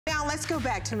let's go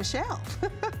back to Michelle.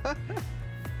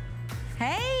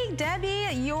 Hey,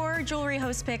 Debbie, your jewelry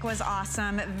host pick was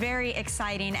awesome, very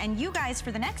exciting. And you guys,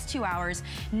 for the next 2 hours,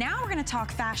 now we're gonna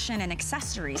talk fashion and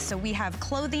accessories. So we have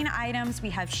clothing items, we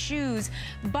have shoes,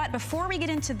 but before we get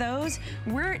into those,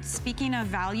 we're, speaking of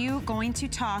value, going to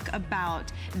talk about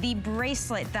the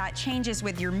bracelet that changes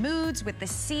with your moods, with the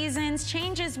seasons,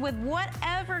 changes with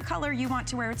whatever color you want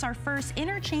to wear. It's our first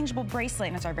interchangeable bracelet,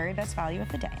 and it's our very best value of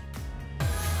the day.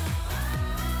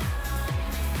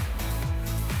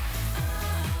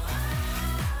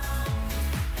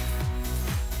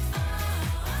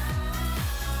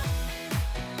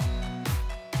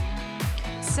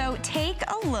 So take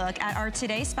a look at our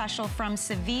Today Special from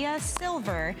Sevilla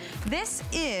Silver. This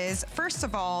is, first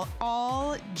of all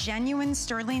genuine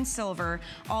sterling silver,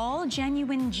 all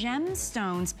genuine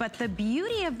gemstones, but the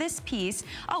beauty of this piece,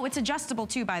 oh, it's adjustable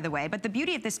too, by the way, but the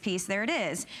beauty of this piece, there it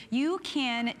is, you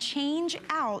can change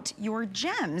out your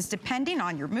gems depending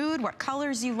on your mood, what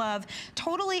colors you love,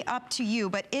 totally up to you,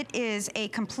 but it is a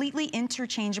completely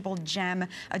interchangeable gem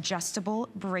adjustable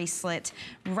bracelet.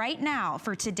 Right now,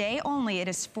 for today only, it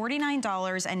is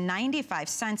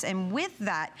 $49.95, and with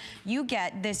that, you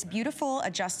get this beautiful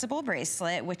adjustable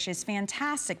bracelet, which is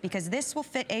fantastic because this will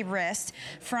fit a wrist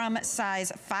from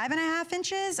size 5.5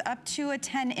 inches up to a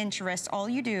 10-inch wrist. All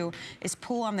you do is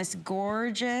pull on this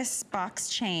gorgeous box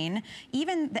chain.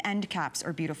 Even the end caps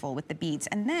are beautiful with the beads,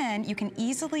 and then you can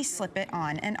easily slip it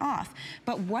on and off.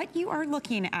 But what you are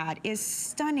looking at is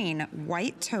stunning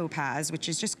white topaz, which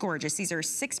is just gorgeous. These are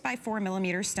 6x4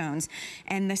 millimeter stones,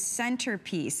 and the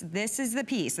centerpiece, this is the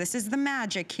piece, this is the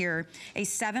magic here, a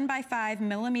 7x5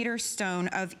 millimeter stone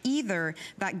of either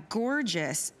that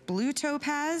gorgeous blue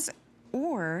topaz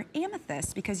or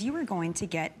amethyst, because you are going to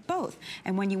get both.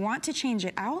 And when you want to change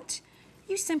it out,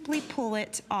 you simply pull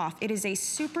it off. It is a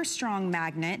super strong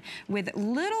magnet with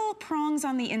little prongs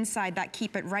on the inside that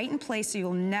keep it right in place, so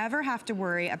you'll never have to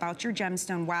worry about your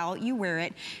gemstone while you wear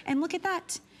it. And look at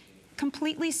that.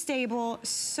 Completely stable,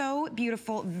 so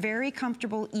beautiful, very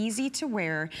comfortable, easy to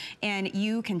wear, and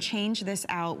you can change this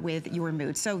out with your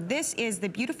mood. So this is the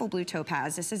beautiful blue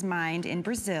topaz. This is mined in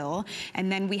Brazil,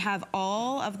 and then we have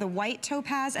all of the white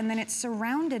topaz, and then it's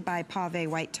surrounded by pave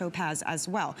white topaz as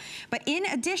well. But in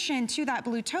addition to that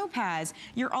blue topaz,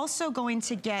 you're also going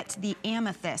to get the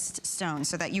amethyst stone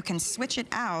so that you can switch it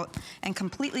out and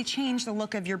completely change the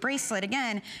look of your bracelet,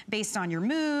 again, based on your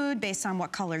mood, based on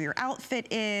what color your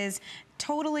outfit is.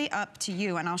 Totally up to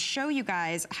you, and I'll show you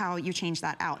guys how you change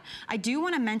that out. I do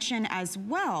want to mention as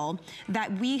well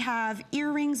that we have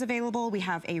earrings available, we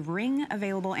have a ring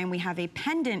available, and we have a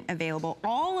pendant available,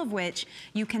 all of which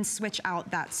you can switch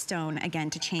out that stone, again,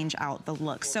 to change out the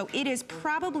look. So it is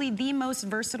probably the most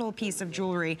versatile piece of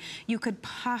jewelry you could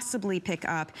possibly pick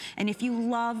up, and if you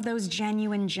love those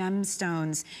genuine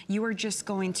gemstones, you are just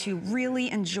going to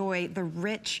really enjoy the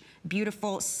rich,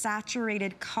 beautiful,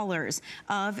 saturated colors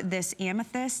of this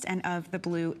amethyst and of the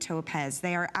blue topaz.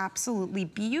 They are absolutely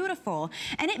beautiful,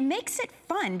 and it makes it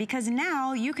fun because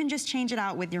now you can just change it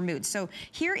out with your mood. So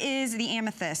here is the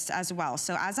amethyst as well.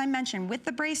 So as I mentioned, with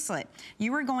the bracelet,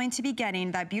 you are going to be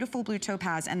getting that beautiful blue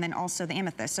topaz and then also the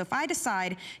amethyst. So if I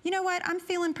decide, you know what, I'm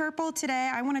feeling purple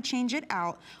today, I want to change it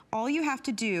out, all you have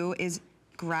to do is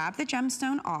grab the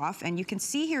gemstone off, and you can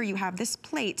see here you have this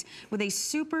plate with a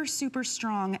super, super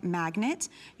strong magnet.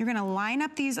 You're gonna line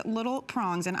up these little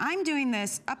prongs, and I'm doing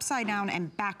this upside down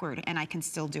and backward, and I can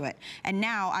still do it. And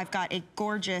now I've got a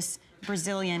gorgeous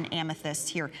Brazilian amethyst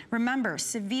here. Remember,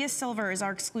 Sevilla Silver is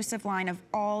our exclusive line of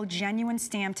all genuine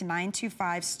stamped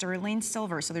 925 sterling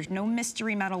silver, so there's no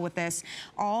mystery metal with this.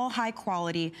 All high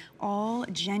quality, all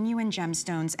genuine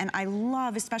gemstones, and I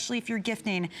love, especially if you're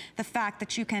gifting, the fact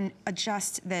that you can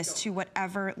adjust this to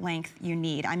whatever length you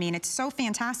need. I mean, it's so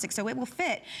fantastic. So it will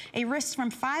fit a wrist from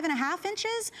 5.5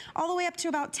 inches all the way up to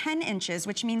about 10 inches,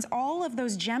 which means all of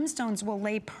those gemstones will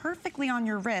lay perfectly on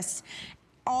your wrist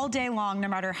all day long, no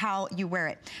matter how you wear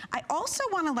it. I also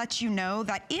want to let you know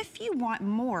that if you want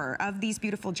more of these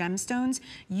beautiful gemstones,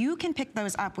 you can pick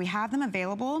those up. We have them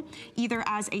available either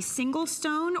as a single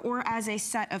stone or as a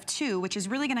set of two, which is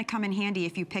really going to come in handy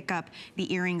if you pick up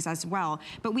the earrings as well.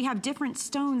 But we have different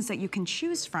stones that you can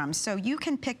choose from. So you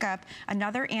can pick up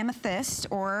another amethyst,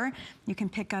 or you can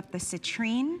pick up the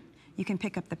citrine, you can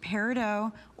pick up the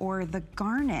peridot or the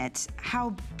garnet.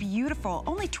 How beautiful.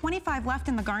 Only 25 left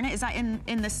in the garnet. Is that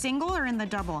in the single or in the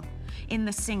double? In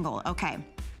the single, okay.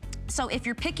 So if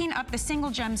you're picking up the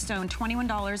single gemstone,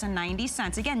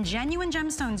 $21.90. Again, genuine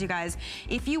gemstones, you guys.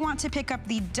 If you want to pick up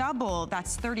the double,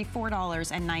 that's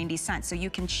 $34.90. So you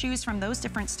can choose from those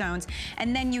different stones,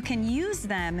 and then you can use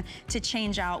them to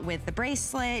change out with the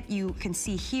bracelet. You can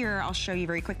see here, I'll show you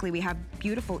very quickly, we have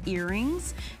beautiful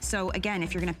earrings. So again,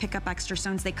 if you're gonna pick up extra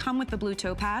stones, they come with the blue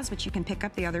topaz, but you can pick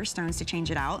up the other stones to change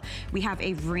it out. We have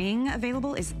a ring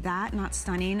available. Is that not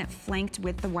stunning? Flanked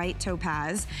with the white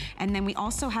topaz. And then we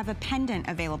also have a pendant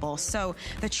available. So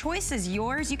the choice is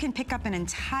yours. You can pick up an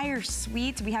entire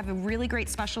suite. We have a really great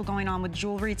special going on with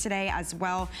jewelry today as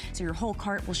well. So your whole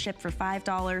cart will ship for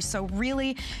 $5. So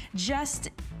really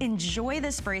just enjoy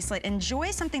this bracelet.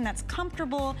 Enjoy something that's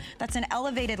comfortable, that's an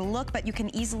elevated look, but you can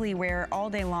easily wear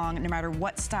all day long, no matter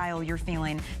what style you're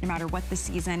feeling, no matter what the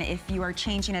season. If you are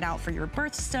changing it out for your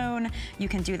birthstone, you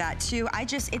can do that too.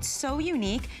 It's so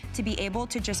unique to be able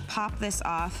to just pop this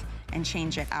off and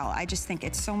change it out. I just think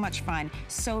it's so much fun,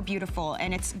 so beautiful,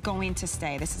 and it's going to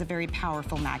stay. This is a very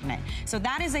powerful magnet. So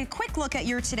that is a quick look at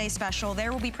your Today Special.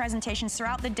 There will be presentations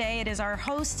throughout the day. It is our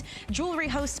jewelry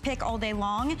host pick all day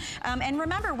long. And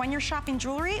remember, when you're shopping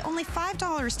jewelry, only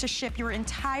 $5 to ship your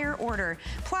entire order,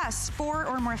 plus 4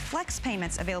 or more flex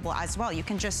payments available as well. You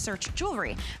can just search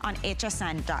jewelry on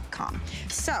hsn.com.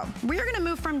 So we're gonna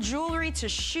move from jewelry to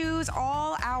shoes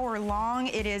all hour long.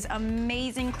 It is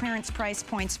amazing clearance price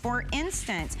points. For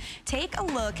instance, take a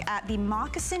look at the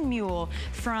moccasin mule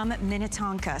from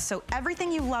Minnetonka. So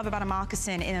everything you love about a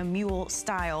moccasin in a mule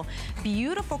style.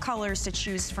 Beautiful colors to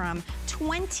choose from.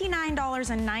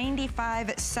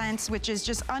 $29.95, which is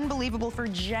just unbelievable for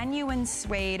genuine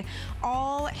suede.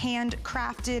 All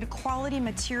handcrafted, quality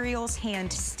materials,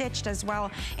 hand stitched as well.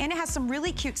 And it has some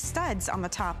really cute studs on the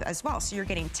top as well. So you're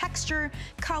getting texture,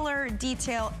 color,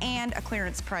 detail, and a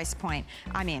clearance price point.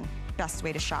 I mean, best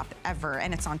way to shop ever,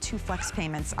 and it's on 2 flex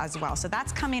payments as well. So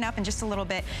that's coming up in just a little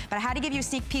bit, but I had to give you a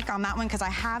sneak peek on that one because I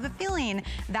have a feeling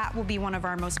that will be one of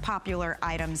our most popular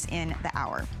items in the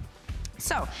hour.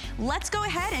 So let's go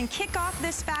ahead and kick off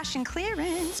this fashion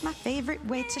clearance, my favorite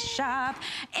way to shop.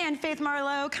 And Faith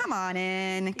Marlowe, come on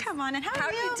in. Come on in. How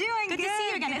are you? Doing? Good to see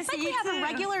you again. It's like we have a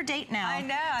regular date now. I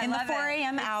know, I in the love 4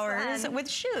 a.m. hours fun. with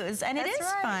shoes. And it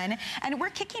is fun. And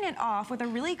we're kicking it off with a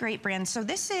really great brand. So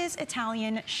this is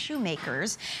Italian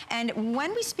Shoemakers. And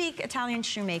when we speak Italian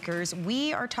shoemakers,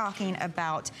 we are talking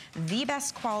about the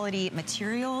best quality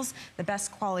materials, the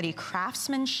best quality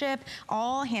craftsmanship,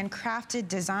 all handcrafted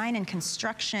design and construction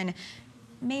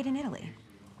made in Italy.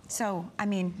 So, I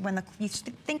mean, when you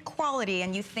think quality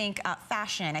and you think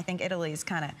fashion, I think Italy is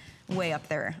kind of way up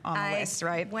there on the list,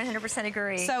 right? 100%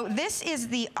 agree. So this is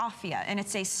the Affia, and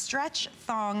it's a stretch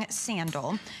thong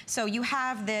sandal. So you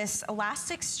have this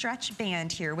elastic stretch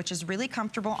band here, which is really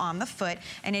comfortable on the foot,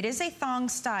 and it is a thong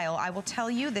style. I will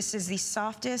tell you, this is the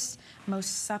softest,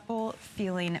 most supple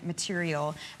feeling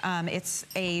material. It's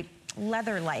a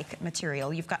leather-like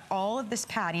material. You've got all of this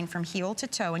padding from heel to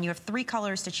toe, and you have 3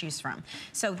 colors to choose from.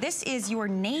 So this is your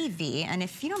navy, and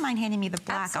if you don't mind handing me the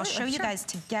black, I'll show you guys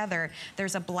together.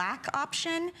 There's a black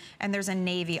option and there's a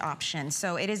navy option.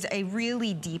 So it is a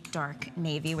really deep dark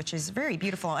navy, which is very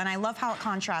beautiful, and I love how it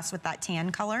contrasts with that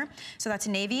tan color. So that's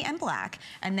navy and black,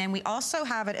 and then we also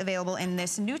have it available in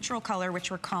this neutral color, which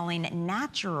we're calling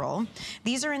natural.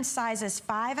 These are in sizes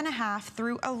 5.5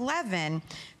 through 11.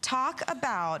 Talk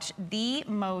about the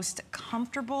most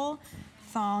comfortable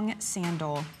thong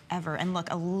sandal ever. And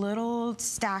look, a little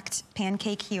stacked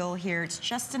pancake heel here. It's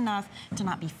just enough to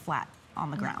not be flat on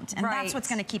the ground. And that's what's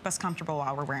gonna keep us comfortable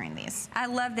while we're wearing these. I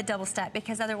love the double stack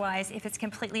because otherwise, if it's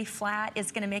completely flat,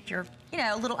 it's gonna make your,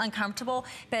 a little uncomfortable.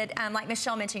 But like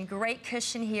Michelle mentioned, great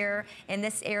cushion here in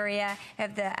this area.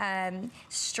 Have the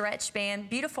stretch band,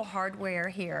 beautiful hardware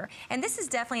here. And this is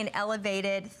definitely an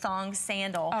elevated thong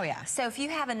sandal. Oh yeah. So if you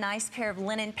have a nice pair of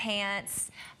linen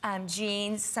pants,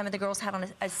 jeans, some of the girls have on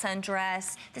a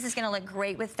sundress, this is gonna look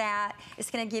great with that. It's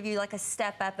gonna give you like a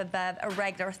step up above a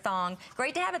regular thong.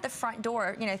 Great to have at the front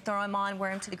door, throw them on, wear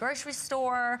them to the grocery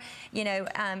store,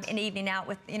 an evening out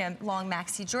with, long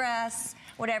maxi dress,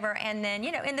 whatever. And then,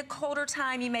 in the colder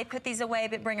time, you may put these away,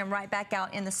 but bring them right back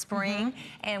out in the spring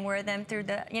and wear them through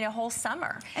the, whole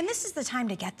summer. And this is the time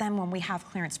to get them when we have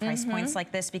clearance price points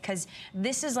like this, because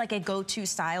this is like a go-to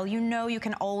style. You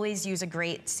can always use a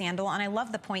great sandal. And I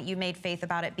love the point you made, Faith,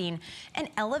 about it being an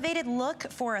elevated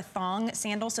look for a thong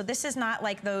sandal. So this is not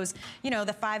like those, the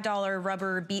 $5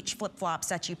 rubber beach flip-flops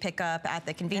that you pick up at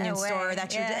the convenience store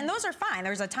that and those are fine.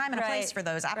 There's a time and a place for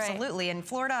those, absolutely. In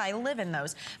Florida, I live in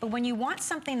those. But when you want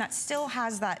something that still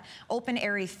has that open,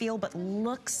 airy feel but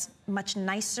looks much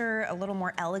nicer, a little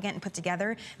more elegant and put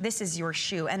together, this is your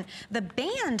shoe. And the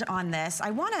band on this,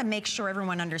 I wanna make sure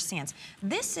everyone understands.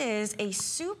 This is a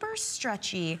super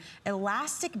stretchy,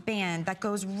 elastic band that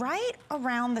goes right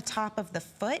around the top of the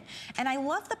foot. And I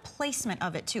love the placement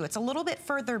of it too. It's a little bit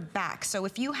further back. So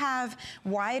if you have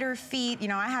wider feet, you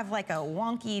know, I have like a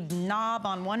wonky knob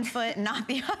on one foot, not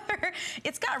the other.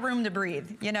 It's got room to breathe.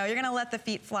 You know, you're gonna let the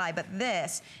feet fly, but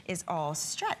this is all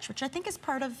stretch, which I think is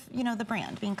part of, you know, the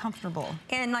brand, being comfortable.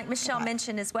 And like Michelle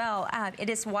mentioned as well, it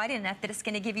is wide enough that it's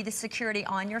gonna give you the security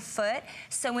on your foot.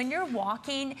 So when you're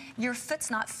walking, your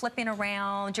foot's not flipping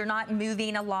around, you're not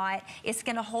moving a lot. It's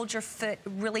gonna hold your foot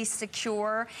really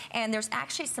secure. And there's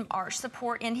actually some arch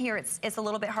support in here. It's a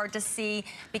little bit hard to see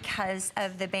because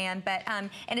of the band, but, and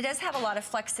it does have a lot of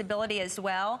flexibility as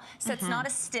well. So it's not a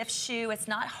stiff shoe, it's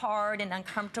not hard and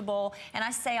uncomfortable. And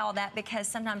I say all that because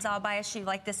sometimes I'll buy a shoe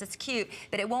like this, it's cute,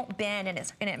 but it won't bend and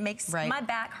it makes my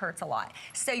back hurts a lot.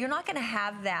 So you're not gonna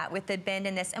have that with the bend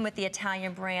in this and with the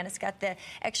Italian brand. It's got the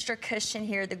extra cushion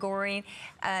here, the goring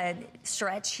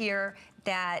stretch here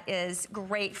that is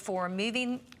great for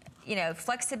moving, you know,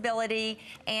 flexibility,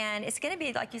 and it's gonna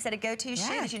be, like you said, a go-to shoe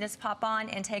that you just pop on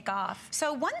and take off.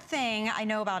 So one thing I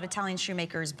know about Italian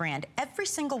Shoemaker's brand, every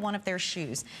single one of their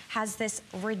shoes has this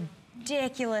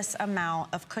ridiculous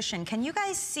amount of cushion. Can you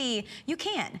guys see? You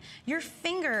can. Your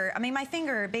finger, I mean, my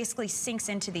finger basically sinks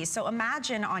into these. So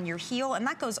imagine on your heel, and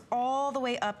that goes all the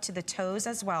way up to the toes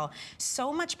as well.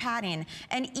 So much padding.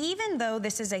 And even though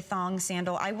this is a thong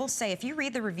sandal, I will say, if you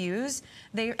read the reviews,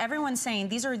 everyone's saying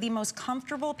these are the most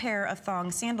comfortable pair of thong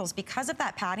sandals because of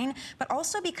that padding, but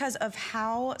also because of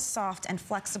how soft and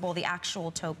flexible the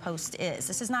actual toe post is.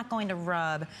 This is not going to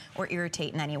rub or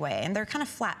irritate in any way, and they're kind of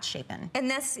flat shapen.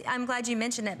 And I'm glad you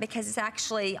mentioned that because it's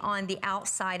actually on the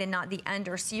outside and not the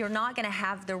under. So you're not gonna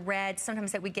have the red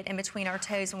sometimes that we get in between our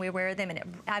toes when we wear them, and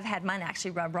I've had mine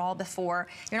actually rub raw before.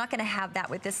 You're not gonna have that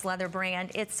with this leather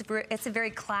brand. It's a very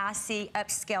classy,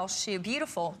 upscale shoe,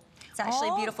 beautiful. It's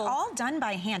actually beautiful. All done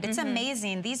by hand. It's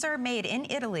amazing. These are made in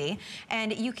Italy,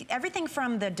 and everything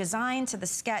from the design to the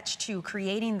sketch to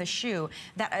creating the shoe,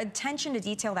 that attention to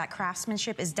detail, that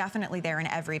craftsmanship is definitely there in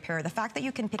every pair. The fact that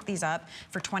you can pick these up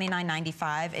for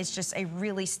 $29.95 is just a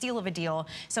really steal of a deal.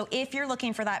 So if you're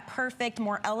looking for that perfect,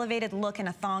 more elevated look in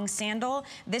a thong sandal,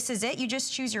 this is it. You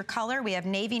just choose your color. We have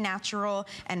navy, natural,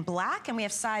 and black, and we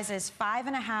have sizes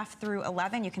 5.5 through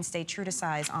 11. You can stay true to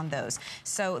size on those.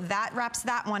 So that wraps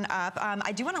that one up.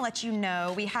 I do want to let you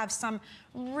know we have some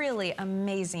really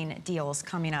amazing deals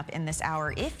coming up in this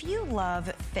hour. If you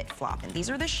love FitFlop, and these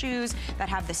are the shoes that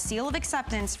have the seal of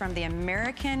acceptance from the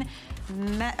American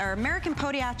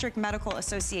Podiatric Medical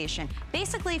Association.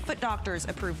 Basically, foot doctors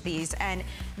approve these, and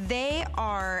they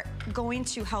are going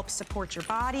to help support your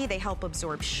body. They help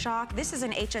absorb shock. This is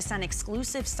an HSN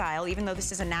exclusive style, even though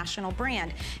this is a national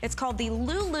brand. It's called the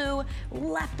Lulu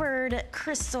Leopard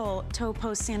Crystal Toe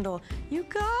Post Sandal. You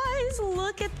guys,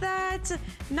 look at that.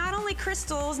 Not only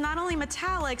crystals, not only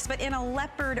metallics, but in a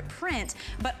leopard print,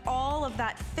 but all of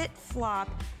that FitFlop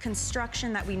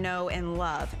construction that we know and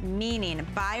love, meaning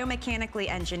biomechanically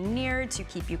engineered to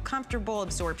keep you comfortable,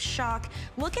 absorb shock.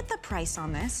 Look at the price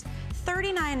on this.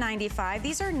 $39.95.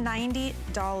 These are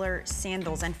 $90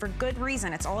 sandals, and for good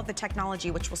reason. It's all of the technology,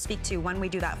 which we'll speak to when we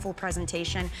do that full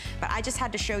presentation. But I just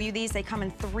had to show you these. They come in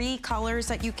 3 colors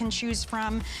that you can choose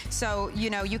from. So,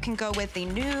 you know, you can go with the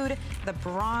nude, the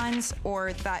bronze,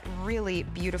 or that really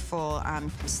beautiful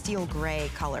steel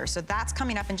gray color. So that's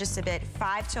coming up in just a bit.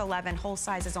 5 to 11, whole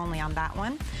sizes only on that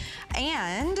one.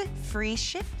 And free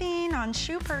shipping on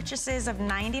shoe purchases of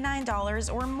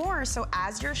 $99 or more. So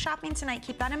as you're shopping tonight,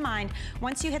 keep that in mind.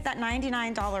 Once you hit that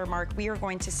 $99 mark, we are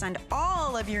going to send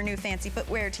all of your new fancy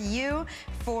footwear to you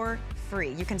for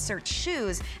free. You can search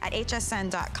shoes at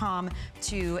hsn.com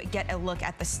to get a look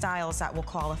at the styles that will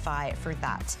qualify for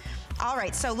that. All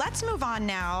right, so let's move on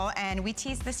now, and we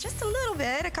teased this just a little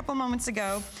bit a couple moments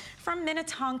ago from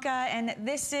Minnetonka, and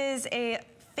this is a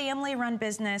family-run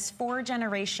business, 4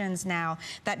 generations now,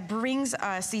 that brings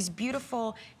us these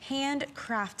beautiful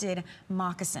handcrafted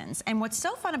moccasins. And what's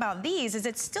so fun about these is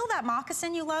it's still that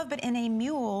moccasin you love, but in a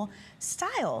mule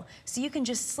style. So you can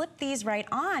just slip these right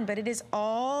on, but it is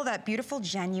all that beautiful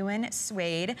genuine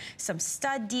suede, some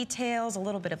stud details, a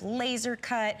little bit of laser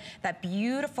cut, that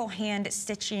beautiful hand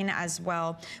stitching as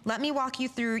well. Let me walk you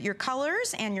through your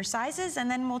colors and your sizes, and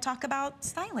then we'll talk about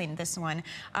styling this one.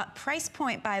 Price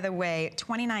point, by the way,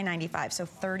 $29.95. $29.95, so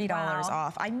 $30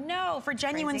 off. I know, for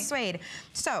genuine suede.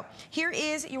 So here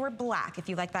is your black, if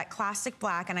you like that classic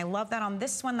black, and I love that on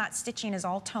this one, that stitching is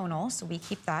all tonal, so we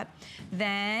keep that.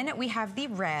 Then we have the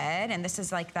red, and this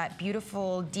is like that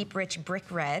beautiful, deep, rich brick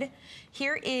red.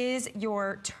 Here is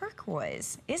your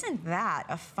turquoise. Isn't that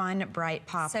a fun, bright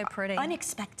pop? So pretty.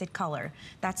 Unexpected color.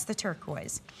 That's the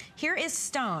turquoise. Here is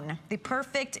stone, the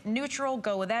perfect neutral,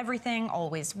 go with everything,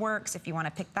 always works. If you want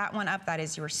to pick that one up, that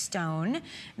is your stone.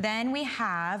 Then we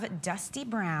have dusty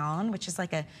brown, which is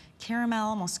like a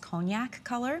caramel, almost cognac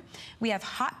color. We have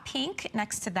hot pink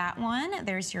next to that one.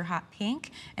 There's your hot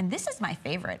pink. And this is my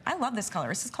favorite. I love this color.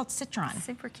 This is called Citron.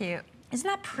 Super cute. Isn't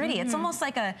that pretty? It's almost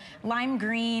like a lime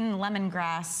green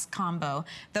lemongrass combo.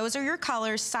 Those are your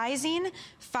colors. Sizing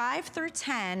 5 through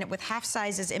 10 with half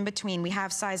sizes in between. We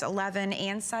have size 11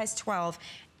 and size 12.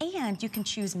 And you can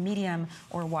choose medium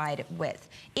or wide width.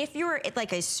 If you're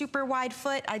like a super wide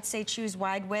foot, I'd say choose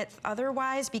wide width.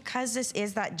 Otherwise, because this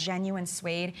is that genuine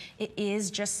suede, it is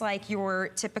just like your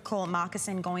typical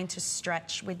moccasin going to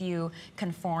stretch with you,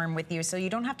 conform with you. So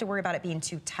you don't have to worry about it being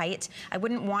too tight. I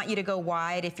wouldn't want you to go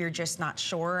wide if you're just not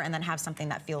sure and then have something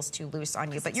that feels too loose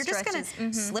on you. But you're just gonna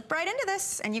slip right into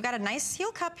this, and you got a nice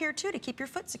heel cup here too to keep your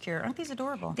foot secure. Aren't these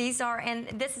adorable? These are, and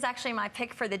this is actually my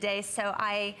pick for the day. So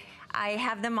I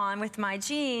have them on with my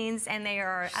jeans, and they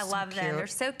are, I love them. They're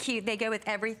so cute. They go with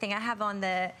everything. I have on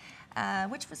the,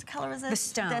 which color was this? The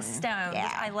stone. The stone.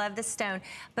 Yeah. I love the stone.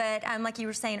 But like you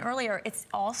were saying earlier, it's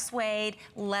all suede,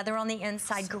 leather on the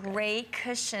inside, so great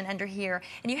cushion under here.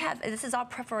 And you have, this is all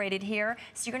perforated here,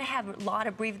 so you're gonna have a lot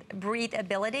of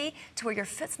breathability to where your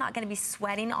foot's not gonna be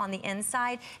sweating on the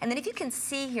inside. And then if you can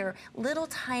see here, little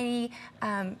tiny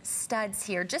studs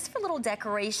here, just for little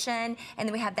decoration. And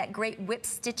then we have that great whip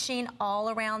stitching all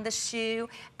around the shoe.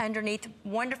 Underneath,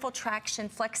 wonderful traction,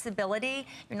 flexibility.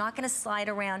 You're not gonna slide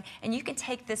around. And you can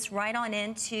take this right on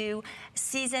into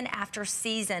season after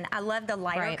season. I love the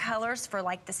lighter colors for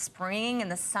like the spring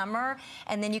and the summer.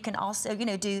 And then you can also, you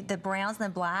know, do the browns and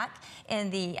the black in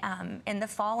the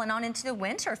fall and on into the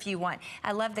winter if you want.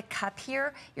 I love the cup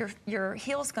here. Your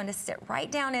heel's going to sit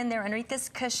right down in there underneath this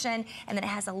cushion, and then it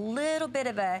has a little bit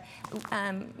of a,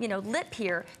 you know, lip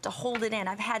here to hold it in.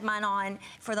 I've had mine on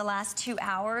for the last 2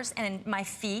 hours, and my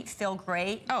feet feel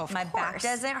great. Oh, of my course. back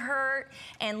doesn't hurt.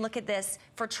 And look at this.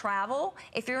 For travel,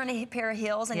 if you're in a pair of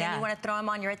heels and then you want to throw them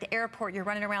on, you're at the airport, you're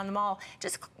running around the mall,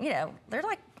 just, you know, they're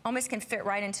like almost can fit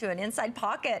right into an inside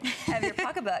pocket of your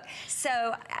pocketbook.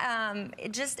 So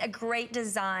just a great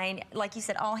design. Like you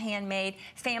said, all handmade,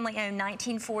 family owned,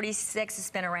 1946 has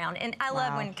been around. And I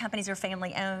love when companies are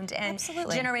family owned, and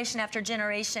generation after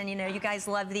generation, you know, you guys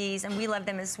love these and we love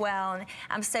them as well. And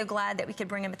I'm so glad that we could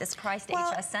bring them at this price to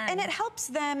HSN. And it helps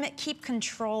them keep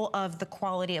control of the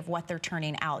quality of what they're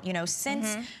turning out. You know,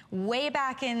 since way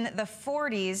back in the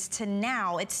 40s to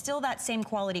now, it's still that same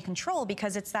quality control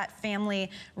because it's that family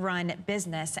run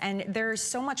business, and there's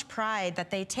so much pride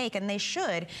that they take, and they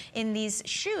should, in these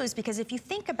shoes, because if you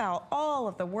think about all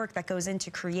of the work that goes into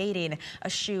creating a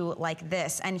shoe like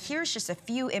this, and here's just a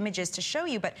few images to show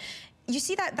you, but you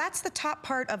see that? That's the top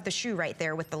part of the shoe right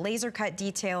there with the laser cut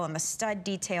detail and the stud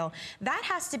detail. That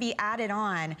has to be added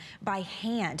on by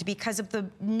hand because of the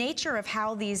nature of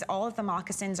how all of the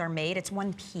moccasins are made. It's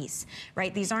one piece,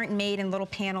 right? These aren't made in little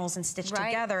panels and stitched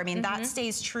together. I mean, that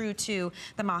stays true to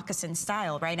the moccasin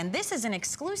style, right? And this is an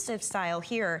exclusive style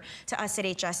here to us at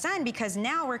HSN because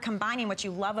now we're combining what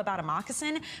you love about a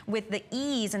moccasin with the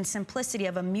ease and simplicity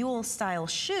of a mule style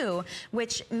shoe,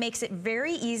 which makes it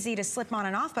very easy to slip on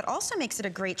and off, but also makes it a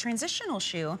great transitional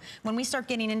shoe when we start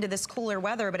getting into this cooler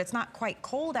weather, but it's not quite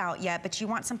cold out yet, but you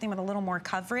want something with a little more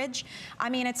coverage. I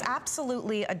mean, it's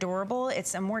absolutely adorable.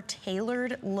 It's a more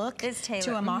tailored look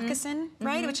to a moccasin,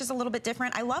 right? Which is a little bit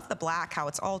different. I love the black, how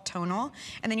it's all tonal.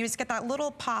 And then you just get that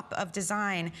little pop of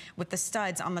design with the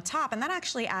studs on the top, and that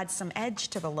actually adds some edge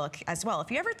to the look as well. If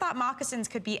you ever thought moccasins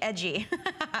could be edgy,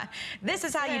 this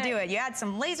is how you do it. You add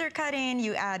some laser cutting,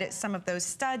 you add some of those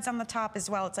studs on the top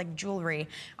as well. It's like jewelry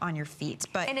on your feet.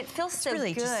 And it feels so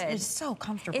really good. It's so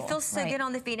comfortable. It feels so good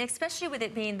on the feet, especially with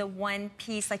it being the one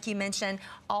piece, like you mentioned,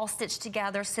 all stitched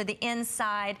together. So the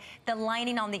inside, the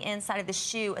lining on the inside of the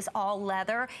shoe is all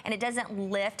leather, and it doesn't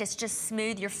lift. It's just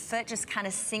smooth. Your foot just kind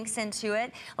of sinks into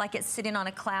it like it's sitting on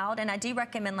a cloud. And I do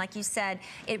recommend, like you said,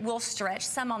 it will stretch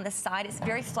some on the side. It's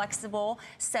very flexible.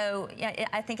 So yeah,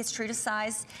 I think it's true to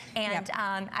size. And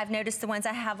I've noticed the ones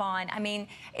I have on, I mean,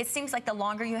 it seems like the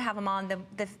longer you have them on,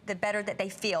 the better that they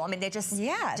feel. I mean, they just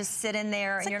sit in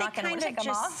there, it's and you're not going to take them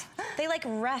off. They like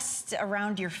rest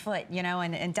around your foot, you know,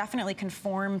 and definitely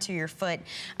conform to your foot.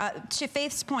 To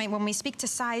Faith's point, when we speak to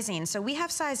sizing, so we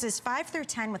have sizes 5 through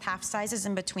 10 with half sizes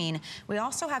in between. We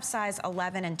also have size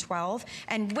 11 and 12.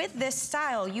 And with this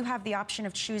style, you have the option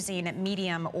of choosing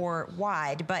medium or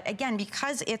wide. But again,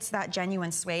 because it's that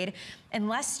genuine suede,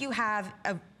 unless you have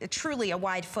truly a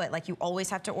wide foot, like you always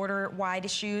have to order wide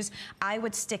shoes, I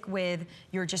would stick with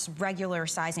your just regular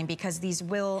sizing, because these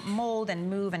will mold and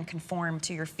move and conform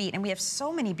to your feet. And we have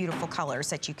so many beautiful colors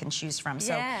that you can choose from.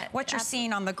 So what you're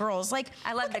seeing on the girls, like,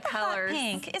 I love the colors. Hot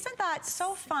pink. Isn't that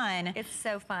so fun? It's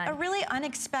so fun. A really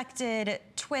unexpected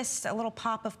twist, a little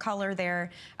pop of color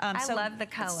there. I love the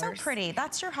colors. It's so pretty.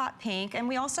 That's your hot pink. And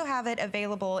we also have it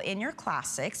available in your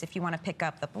classics if you want to pick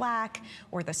up the black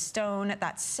or the stone,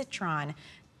 that citron.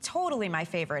 Totally my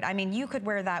favorite. I mean, you could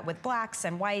wear that with blacks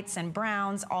and whites and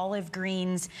browns, olive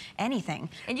greens, anything.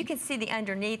 And you can see the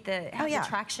underneath, the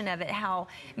traction of it, how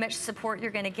much support you're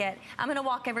going to get. I'm going to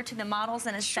walk over to the models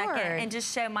in a second and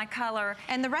just show my color.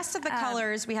 And the rest of the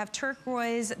colors, we have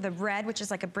turquoise, the red, which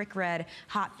is like a brick red,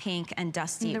 hot pink, and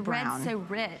dusty brown. The red's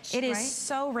so rich, It is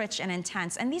so rich and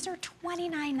intense. And these are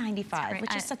 $29.95,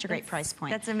 which is such a great price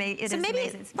point. That's amazing. So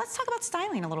maybe let's talk about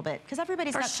styling a little bit, because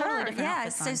everybody's got totally different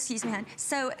outfits on. Excuse me, hon.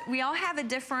 So we all have a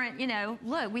different, you know,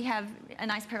 look. We have a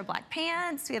nice pair of black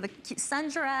pants. We have a cute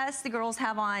sundress. The girls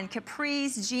have on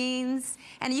capris, jeans.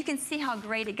 And you can see how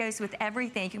great it goes with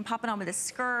everything. You can pop it on with a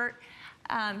skirt.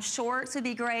 Shorts would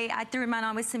be great. I threw mine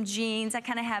on with some jeans. I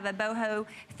kind of have a boho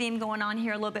theme going on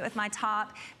here a little bit with my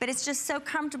top. But it's just so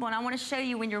comfortable. And I want to show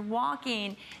you when you're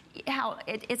walking, how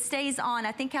it stays on.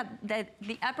 I think how the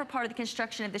upper part of the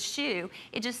construction of the shoe,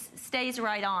 it just stays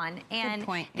right on. And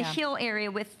the heel area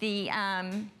with the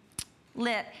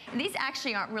lip. And these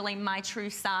actually aren't really my true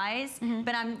size,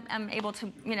 but I'm able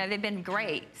to, you know, they've been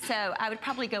great. So I would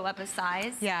probably go up a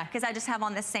size. Because I just have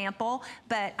on the sample.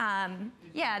 But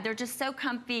yeah, they're just so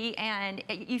comfy, and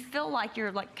you feel like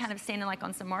you're like kind of standing like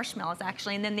on some marshmallows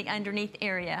actually, and then the underneath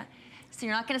area. So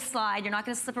you're not going to slide, you're not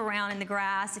going to slip around in the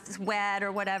grass if it's wet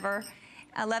or whatever.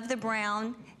 I love the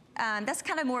brown. That's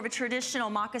kind of more of a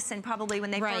traditional moccasin probably when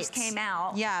they first came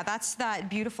out. Yeah, that's that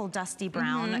beautiful dusty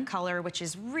brown color, which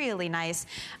is really nice.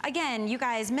 Again, you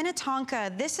guys,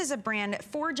 Minnetonka, this is a brand,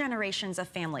 4 generations of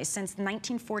families since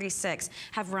 1946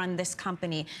 have run this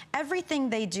company.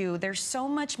 Everything they do, there's so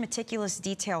much meticulous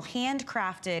detail,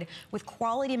 handcrafted with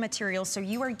quality materials, so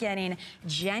you are getting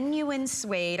genuine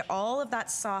suede, all of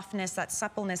that softness, that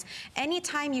suppleness.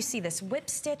 Anytime you see this whip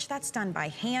stitch, that's done by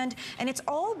hand, and it's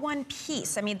all one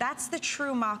piece. I mean, that's the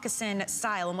true moccasin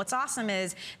style. And what's awesome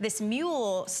is this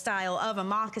mule style of a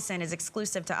moccasin is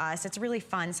exclusive to us. It's really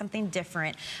fun, something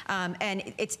different.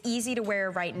 And it's easy to wear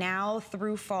right now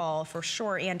through fall for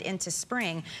sure, and into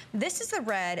spring. This is the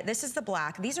red, this is the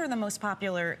black. These are the most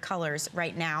popular colors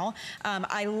right now.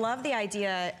 I love the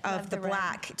idea of the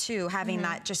black too, having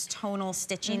that just tonal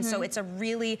stitching. So it's a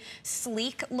really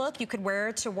sleek look. You could wear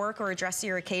it to work or a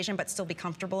dressier occasion, but still be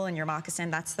comfortable in your moccasin.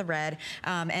 That's the red.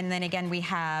 And then again, we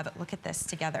have, look at this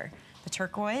together, the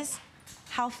turquoise.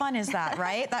 How fun is that,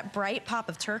 right? That bright pop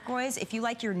of turquoise. If you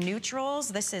like your neutrals,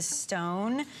 this is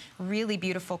stone, really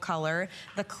beautiful color.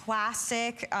 The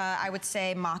classic, I would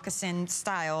say, moccasin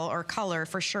style or color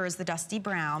for sure is the dusty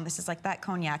brown. This is like that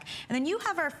cognac. And then you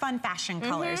have our fun fashion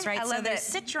colors, right? So there's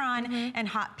citron and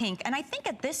hot pink. And I think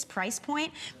at this price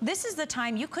point, this is the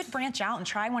time you could branch out and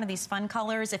try one of these fun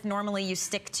colors if normally you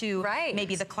stick to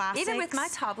maybe the classics. Even with my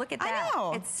top, look at that. I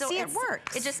know. It's still, see, it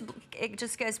works. It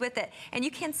just goes with it. And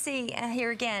you can see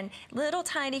here again, little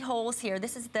tiny holes here.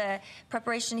 This is the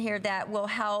preparation here that will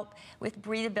help with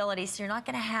breathability, so you're not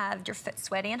going to have your foot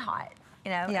sweaty and hot. You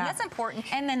know, and that's important.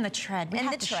 And then the tread. We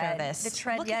have to show this. The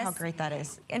tread, look at how great that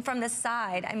is. And from the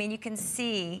side, I mean, you can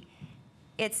see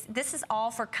this is all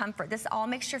for comfort. This all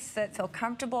makes your foot feel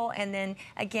comfortable, and then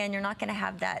again, you're not going to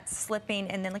have that slipping.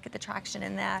 And then look at the traction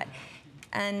in that.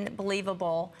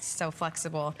 Unbelievable. So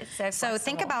flexible. It's so flexible. So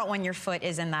think about when your foot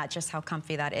is in that, just how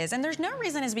comfy that is. And there's no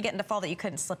reason as we get into fall that you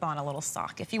couldn't slip on a little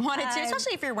sock if you wanted to,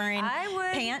 especially if you're wearing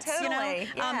pants, you know.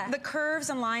 The curves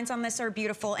and lines on this are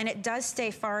beautiful, and it does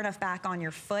stay far enough back on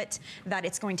your foot that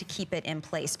it's going to keep it in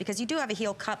place, because you do have a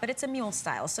heel cut, but it's a mule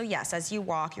style. So yes, as you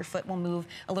walk, your foot will move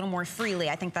a little more freely.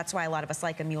 I think that's why a lot of us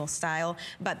like a mule style,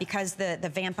 but because the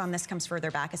vamp on this comes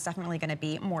further back, it's definitely going to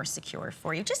be more secure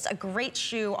for you. Just a great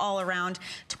shoe all around.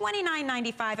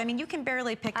 $29.95. I mean, you can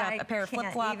barely pick up a pair of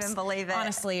flip-flops, even believe it,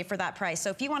 honestly, for that price.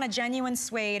 So if you want a genuine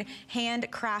suede,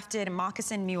 handcrafted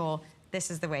moccasin mule, this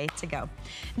is the way to go.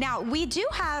 Now, we do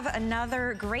have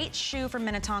another great shoe from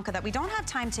Minnetonka that we don't have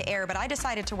time to air, but I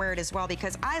decided to wear it as well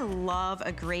because I love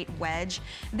a great wedge.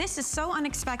 This is so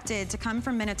unexpected to come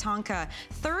from Minnetonka.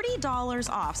 $30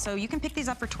 off, so you can pick these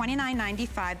up for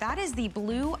 $29.95. That is the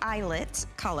blue eyelet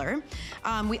color.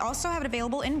 We also have it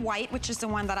available in white, which is the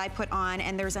one that I put on,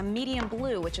 and there's a medium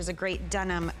blue, which is a great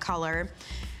denim color.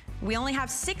 We only have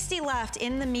 60 left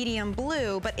in the medium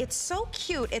blue, but it's so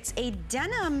cute. It's a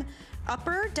denim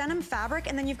upper, denim fabric,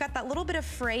 and then you've got that little bit of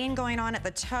fraying going on at the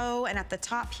toe and at the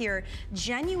top here.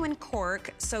 Genuine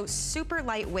cork, so super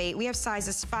lightweight. We have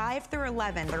sizes 5 through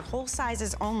 11. They're whole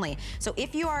sizes only. So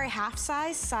if you are a half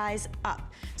size, size up.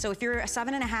 So if you're a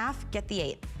 7.5, get the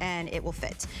 8 and it will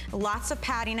fit. Lots of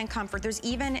padding and comfort. There's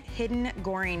even hidden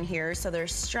goring here, so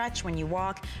there's stretch when you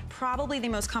walk. Probably the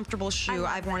most comfortable shoe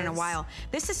I've worn in a while.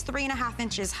 This is 3.5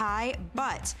 inches high,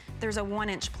 but there's a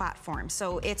 1-inch platform.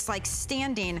 So it's like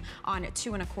standing on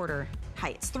 2.25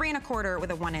 heights. 3.25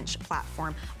 with a 1-inch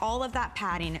platform. All of that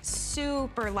padding,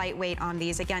 super lightweight on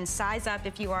these. Again, size up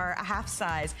if you are a half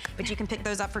size, but you can pick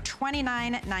those up for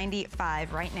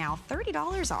 $29.95 right now.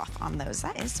 $30 off on those.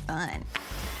 That is fun.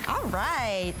 All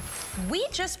right. We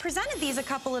just presented these a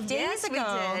couple of days ago.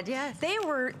 Yes, we did, yes. They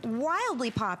were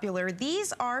wildly popular.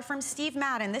 These are from Steve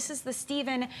Madden. This is the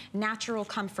Steven Natural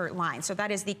Comfort line. So that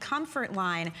is the comfort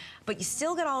line, but you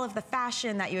still get all of the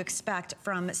fashion that you expect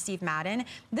from Steve Madden.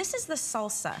 This is the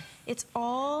Salsa. It's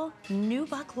all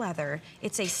nubuck leather.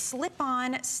 It's a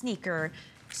slip-on sneaker.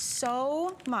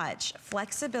 So much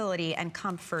flexibility and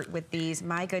comfort with these.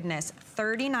 My goodness,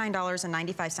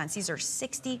 $39.95. These are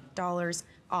 $60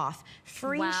 off.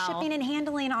 Free shipping and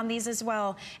handling on these as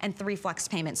well, and 3 flex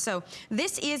payments. So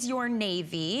this is your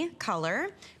navy color.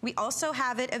 We also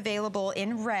have it available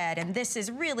in red, and this is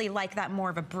really like that more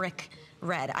of a brick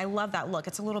red. I love that look.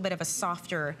 It's a little bit of a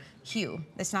softer hue.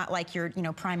 It's not like your,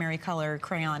 primary color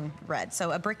crayon red.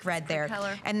 So a brick red there.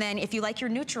 Color. And then if you like your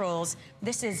neutrals,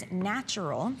 this is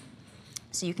natural.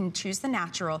 So you can choose the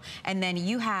natural, and then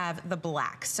you have the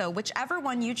black. So whichever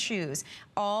one you choose,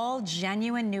 all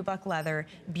genuine nubuck leather,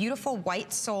 beautiful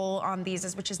white sole on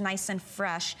these, which is nice and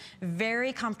fresh,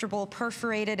 very comfortable,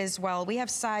 perforated as well. We have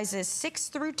sizes 6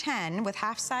 through 10 with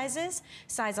half sizes,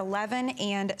 size 11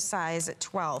 and size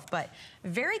 12. But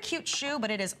very cute shoe,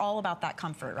 but it is all about that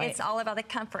comfort, right? It's all about the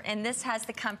comfort, and this has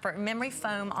the comfort memory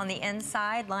foam on the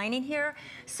inside lining here.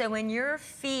 So when your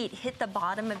feet hit the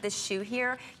bottom of the shoe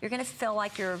here, you're gonna feel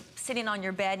like you're sitting on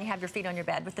your bed and you have your feet on your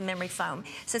bed with the memory foam.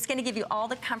 So it's gonna give you all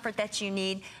the comfort that you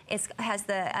need. It has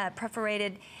the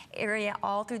perforated area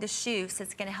all through the shoe, so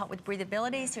it's gonna help with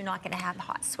breathability, so you're not gonna have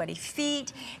hot, sweaty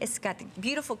feet. It's got the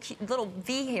beautiful cute little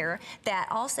V here that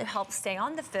also helps stay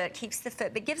on the foot, keeps the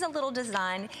foot, but gives a little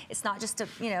design. It's not just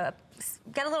a,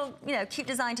 got a little, cute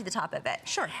design to the top of it.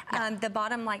 Sure. Yeah. The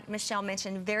bottom, like Michelle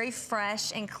mentioned, very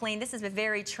fresh and clean. This is a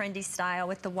very trendy style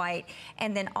with the white,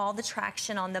 and then all the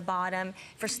traction on the bottom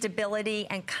for stability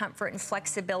and comfort and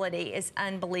flexibility is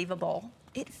unbelievable.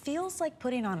 It feels like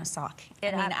putting on a sock.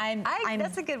 I'm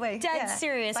that's a good way. Dead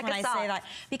serious like when I say that,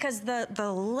 because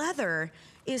the leather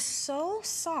is so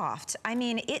soft. I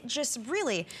mean, it just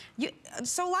really,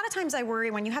 so a lot of times I worry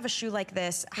when you have a shoe like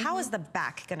this, how is the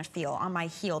back gonna feel on my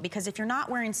heel? Because if you're not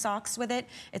wearing socks with it,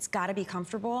 it's gotta be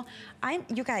comfortable.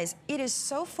 You guys, it is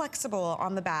so flexible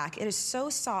on the back. It is so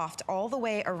soft all the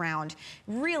way around.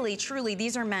 Really, truly,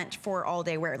 these are meant for all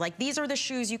day wear. Like, these are the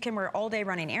shoes you can wear all day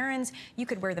running errands. You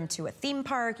could wear them to a theme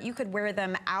park. You could wear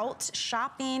them out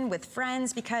shopping with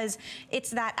friends, because it's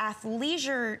that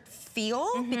athleisure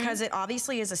feel, because it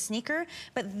obviously is a sneaker,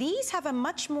 but these have a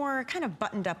much more kind of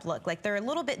buttoned up look. Like, they're a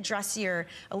little bit dressier,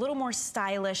 a little more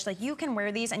stylish. Like, you can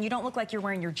wear these and you don't look like you're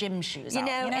wearing your gym shoes out,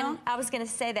 And I was gonna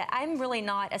say that I'm really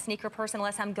not a sneaker person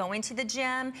unless I'm going to the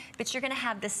gym, but you're gonna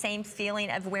have the same feeling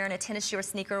of wearing a tennis shoe or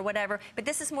sneaker or whatever, but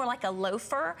this is more like a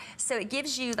loafer, so it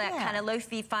gives you that kind of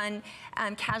loafy, fun,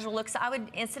 casual look. So I would,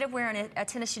 instead of wearing a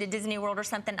tennis shoe to Disney World or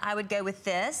something, I would go with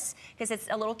this, because it's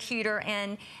a little cuter,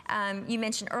 and you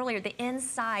mentioned earlier, the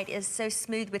inside is so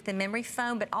smooth with the memory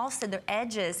foam, but also the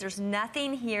edges. There's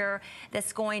nothing here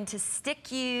that's going to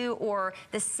stick you, or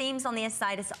the seams on the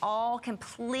inside. It's all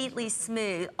completely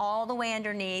smooth, all the way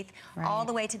underneath, all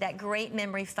the way to that great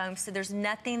memory foam. So there's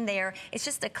nothing there. It's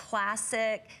just a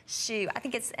classic shoe. I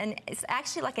think it's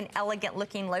actually like an elegant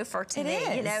looking loafer to me.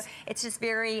 It is. It's just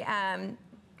very, I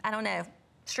don't know,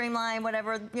 streamlined,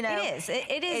 whatever, It is.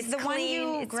 It is the one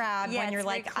you grab when you're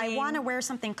like, I want to wear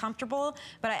something comfortable,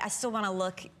 but I still want to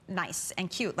look nice and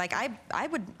cute. Like I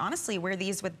would honestly wear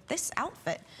these with this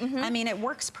outfit. I mean, it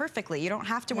works perfectly. You don't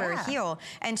have to wear a heel.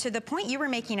 And to the point you were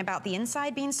making about the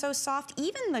inside being so soft,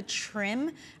 even the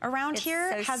trim around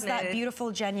here has that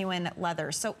beautiful genuine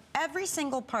leather. So every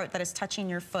single part that is touching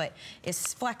your foot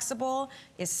is flexible,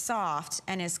 is soft,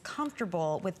 and is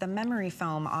comfortable with the memory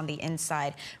foam on the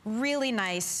inside. Really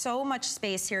nice, so much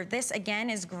space here. This again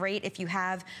is great if you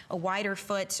have a wider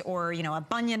foot or, you know, a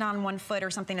bunion on one foot or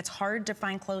something. It's hard to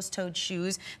find closed-toed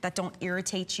shoes that don't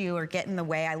irritate you or get in the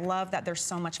way. I love that there's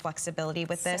so much flexibility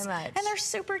with this. And they're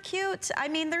super cute. I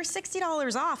mean, they're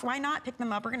 $60 off. Why not pick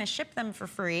them up? We're gonna ship them for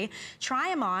free. Try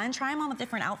them on with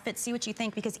different outfits, see what you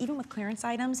think, because even with clearance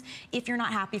items, if you're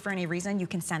not happy for any reason, you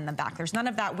can send them back. There's none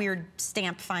of that weird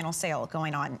stamped final sale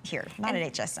going on here, not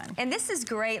at HSN. And this is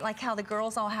great, like how the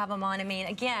girls all have them on. I mean,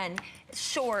 again,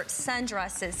 shorts,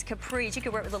 sundresses, capris. You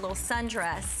could wear it with a little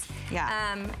sundress.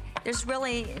 Yeah. There's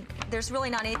really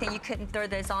not anything you couldn't throw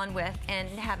those on with and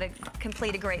have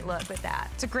complete a great look with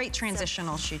that. It's a great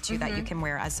transitional shoe too that you can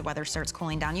wear as the weather starts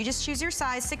cooling down. You just choose your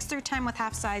size, 6 through 10 with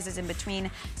half sizes in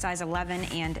between, size 11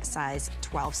 and size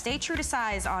 12. Stay true to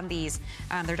size on these.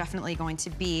 They're definitely going to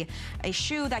be a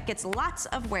shoe that gets lots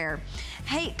of wear.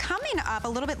 Hey, coming up a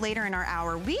little bit later in our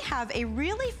hour, we have a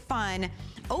really fun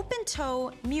open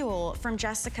toe mule from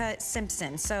Jessica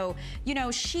Simpson. So, you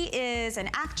know, she is an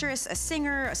actress, a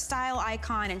singer, a style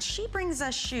icon, and she brings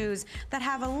us shoes that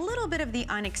have a little bit of the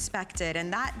unexpected,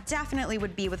 and that definitely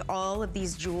would be with all of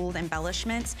these jeweled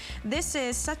embellishments. This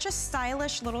is such a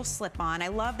stylish little slip-on. I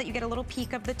love that you get a little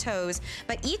peek of the toes,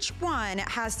 but each one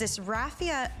has this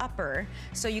raffia upper,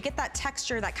 so you get that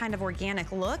texture, that kind of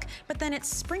organic look, but then it's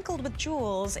sprinkled with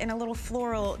jewels in a little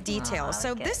floral detail.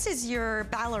 So this is your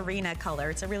ballerina color.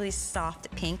 It's a really soft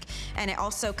pink, and it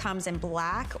also comes in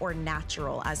black or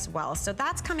natural as well. So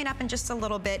that's coming up in just a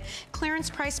little bit. Clearance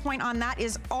price point on that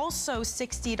is also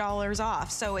 $60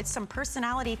 off. So it's some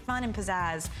personality, fun, and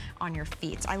pizzazz on your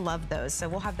feet. I love those. So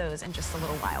we'll have those in just a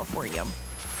little while for you.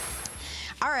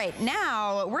 All right,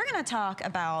 now we're gonna talk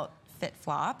about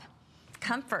FitFlop.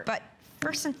 Comfort. But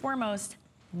first and foremost,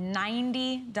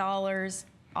 $90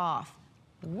 off.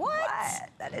 What?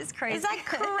 That is crazy. Is that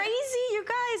crazy, you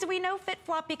guys? We know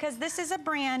FitFlop because this is a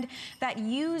brand that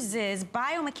uses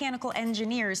biomechanical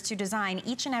engineers to design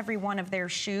each and every one of their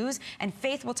shoes, and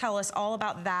Faith will tell us all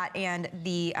about that and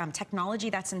the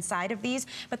technology that's inside of these,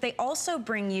 but they also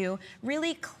bring you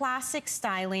really classic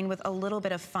styling with a little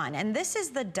bit of fun, and this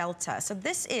is the Delta. So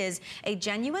this is a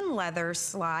genuine leather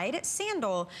slide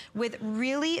sandal with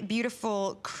really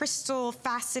beautiful crystal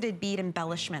faceted bead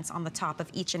embellishments on the top of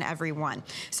each and every one.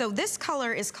 So this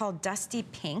color is called Dusty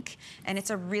Pink, and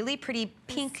it's a really pretty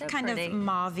pink, kind of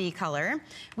mauve-y color.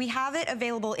 We have it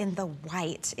available in the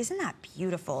white. Isn't that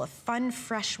beautiful? A fun,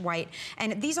 fresh white.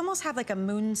 And these almost have like a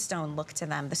moonstone look to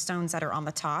them, the stones that are on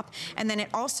the top. And then it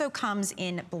also comes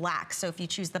in black. So if you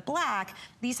choose the black,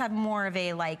 these have more of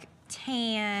a like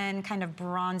tan, kind of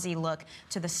bronzy look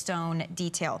to the stone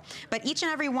detail. But each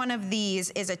and every one of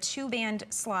these is a 2-band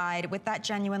slide with that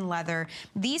genuine leather.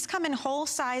 These come in whole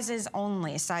sizes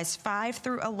only, size 5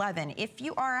 through 11. If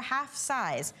you are a half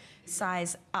size,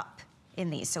 size up in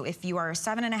these. So if you are a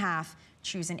 7.5,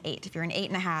 choose an 8. If you're an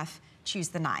 8.5, choose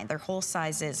the 9. They're whole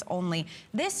sizes only.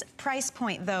 This price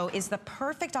point, though, is the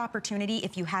perfect opportunity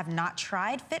if you have not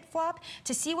tried FitFlop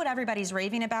to see what everybody's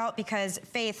raving about, because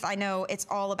Faith, I know it's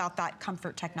all about that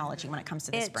comfort technology when it comes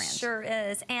to this brand. It sure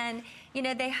is. And, you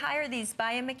know, they hire these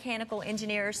biomechanical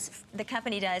engineers, the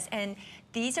company does, and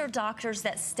these are doctors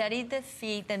that study the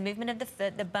feet, the movement of the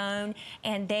foot, the bone,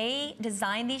 and they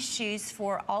design these shoes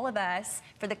for all of us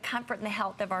for the comfort and the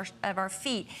health of our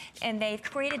feet. And they've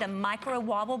created a micro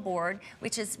wobble board,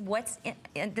 which is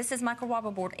this is micro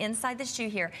wobble board inside the shoe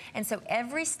here. And so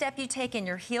every step you take in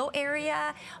your heel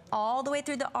area, all the way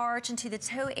through the arch and to the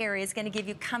toe area is going to give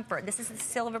you comfort. This is the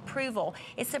seal of approval.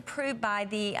 It's approved by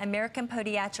the American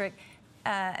Podiatric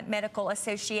Medical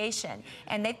Association,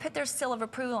 and they put their seal of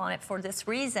approval on it for this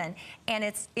reason. And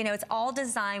it's, you know, it's all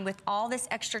designed with all this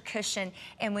extra cushion,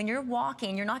 and when you're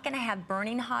walking, you're not going to have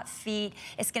burning hot feet.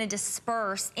 It's going to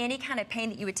disperse any kind of pain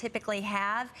that you would typically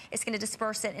have. It's going to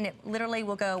disperse it, and it literally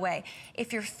will go away.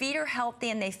 If your feet are healthy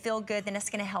and they feel good, then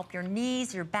it's going to help your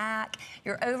knees, your back,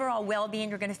 your overall well-being.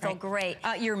 You're going to feel great.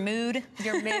 Your mood.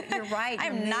 You're right.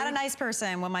 I'm not a nice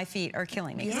person when my feet are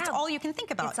killing me. Yeah. It's all you can think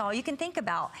about. It's all you can think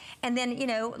about. And then then, you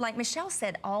know, like Michelle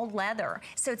said, all leather.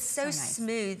 So it's so, nice.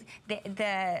 smooth.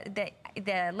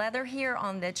 The leather here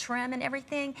on the trim and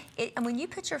everything, and when you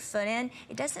put your foot in,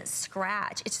 it doesn't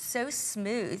scratch. It's so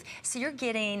smooth. So you're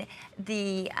getting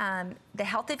the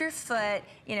health of your foot,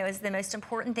 you know, is the most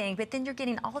important thing, but then you're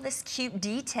getting all this cute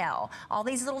detail, all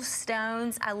these little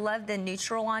stones. I love the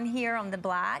neutral on here on the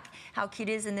black, how cute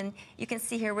it is. And then you can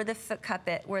see here where the foot cup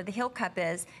where the heel cup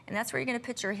is, and that's where you're gonna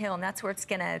put your heel, and that's where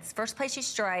it's first place you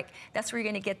strike, that's where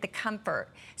you're gonna get the comfort.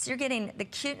 So you're getting the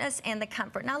cuteness and the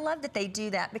comfort. And I love that they do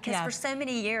that, because for so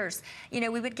many years, you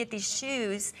know, we would get these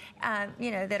shoes,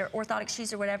 you know, that are orthotic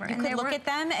shoes or whatever. You could look at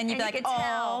them and you'd be like,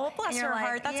 oh, bless her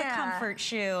heart, that's a comfort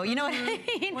shoe. You know what I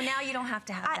mean? Well, now you don't have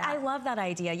to have that. I love that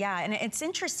idea, yeah. And it's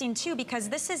interesting too, because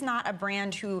this is not a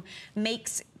brand who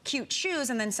makes cute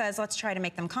shoes and then says, let's try to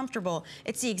make them comfortable.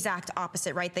 It's the exact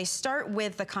opposite, right? They start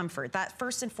with the comfort. That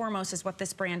first and foremost is what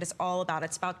this brand is all about.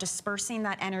 It's about dispersing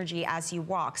that energy as you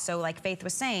walk. So like Faith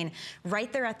was saying,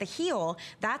 right there at the heel,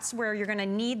 that's where you're gonna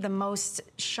need the most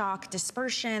shock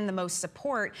dispersion, the most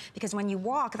support, because when you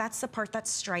walk, that's the part that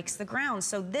strikes the ground.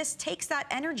 So this takes that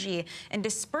energy and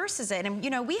disperses it. And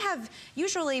you know, we have,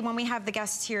 usually when we have the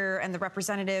guests here and the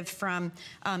representative from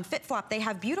FitFlop, they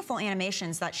have beautiful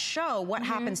animations that show what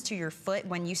happens to your foot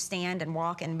when you stand and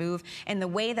walk and move, and the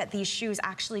way that these shoes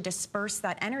actually disperse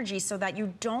that energy so that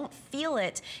you don't feel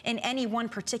it in any one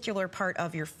particular part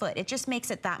of your foot. It just makes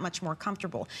it that much more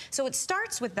comfortable. So it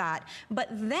starts with that, but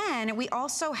then we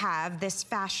also have this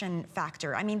fashion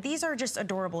factor. I mean, these are just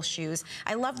adorable shoes.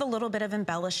 I love the little bit of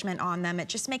embellishment on them. It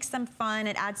just makes them fun.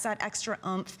 It adds that extra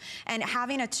oomph. And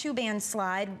having a 2-band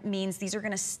slide means these are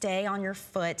gonna stay on your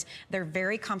foot. They're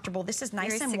very comfortable. This is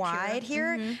nice and wide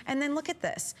here. And then look at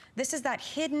this. This is that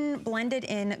hidden blended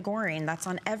in goring that's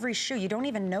on every shoe. You don't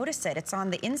even notice it. It's on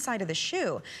the inside of the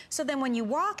shoe. So then when you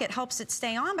walk, it helps it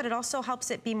stay on, but it also helps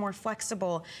it be more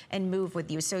flexible and move with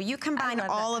you. So you combine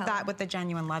all of that with the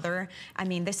genuine leather. I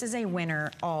mean, this is a winner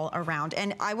all around.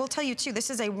 And I will tell you too, this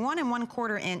is a 1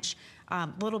 1/4 inch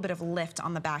little bit of lift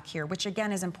on the back here, which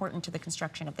again is important to the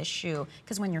construction of this shoe,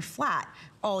 because when you're flat,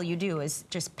 all you do is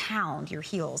just pound your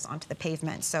heels onto the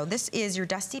pavement. So this is your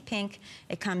dusty pink.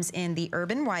 It comes in the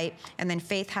urban white, and then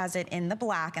Faith has it in the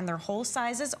black, and they're whole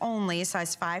sizes only,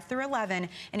 size 5 through 11.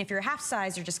 And if you're a half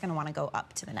size, you're just gonna wanna go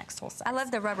up to the next whole size. I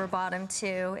love the rubber bottom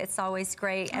too. It's always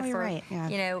great for,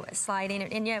 you know, sliding.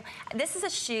 And you know, this is a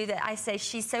shoe that I say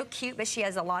she's so cute, but she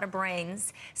has a lot of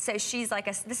brains. So she's like,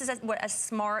 this is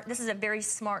a very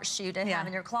smart shoe to have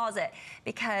in your closet,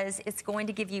 because it's going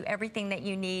to give you everything that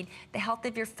you need, the health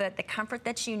of your foot, the comfort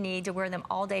that you need to wear them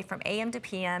all day from AM to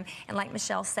PM. And like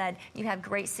Michelle said, you have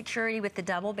great security with the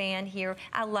double band here.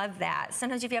 I love that.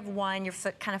 Sometimes if you have one, your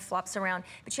foot kind of flops around,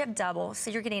 but you have double,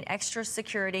 so you're getting extra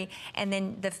security. And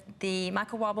then the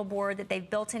micro wobble board that they've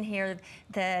built in here,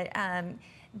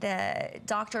 the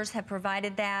doctors have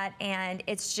provided that, and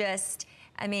it's just,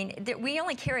 I mean, we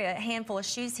only carry a handful of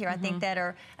shoes here, I think, that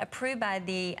are approved by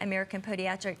the American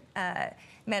Podiatric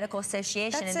Medical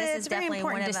Association. That's and this is very definitely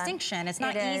important one of distinction. It's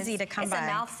not easy to come by. It's a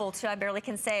mouthful too. I barely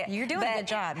can say it. You're doing a good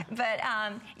job. But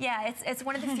yeah, it's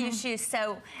one of the few shoes.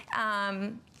 So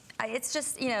it's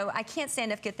just, you know, I can't say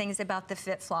enough good things about the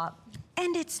FitFlop.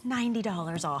 And it's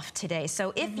 $90 off today.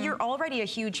 So if you're already a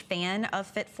huge fan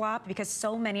of FitFlop, because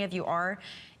so many of you are,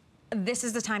 this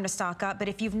is the time to stock up. But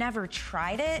if you've never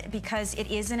tried it, because it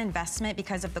is an investment,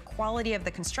 because of the quality of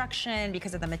the construction,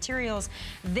 because of the materials,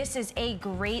 this is a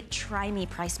great try me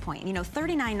price point. You know,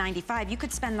 $39.95, you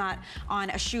could spend that on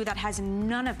a shoe that has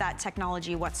none of that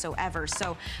technology whatsoever.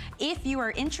 So if you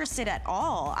are interested at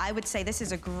all, I would say this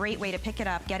is a great way to pick it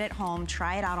up, get it home,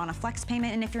 try it out on a flex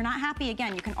payment. And if you're not happy,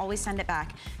 again, you can always send it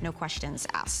back, no questions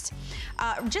asked.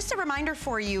 Just a reminder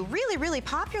for you, really, really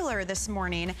popular this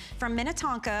morning from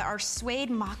Minnetonka, our suede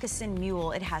moccasin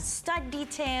mule. It has stud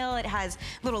detail, it has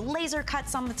little laser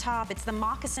cuts on the top. It's the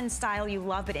moccasin style you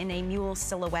love, but in a mule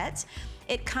silhouette.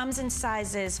 It comes in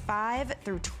sizes 5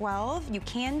 through 12. You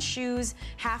can choose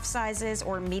half sizes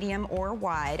or medium or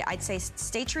wide. I'd say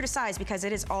stay true to size, because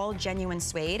it is all genuine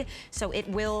suede, so it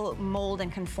will mold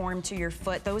and conform to your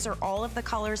foot. Those are all of the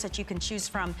colors that you can choose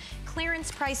from.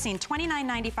 Clearance pricing,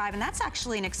 $29.95, and that's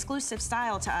actually an exclusive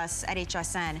style to us at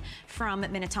HSN from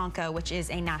Minnetonka, which is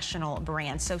a national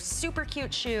brand. So super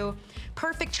cute shoe,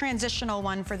 perfect transitional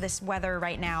one for this weather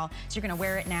right now. So you're gonna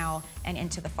wear it now and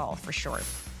into the fall for sure.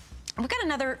 We've got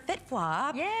another fit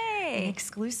flop. Yay! An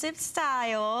exclusive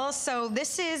style. So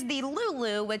this is the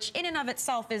Lulu, which in and of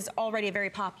itself is already a very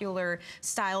popular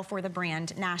style for the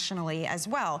brand nationally as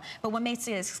well. But what makes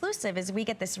it exclusive is we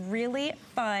get this really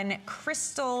fun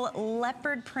crystal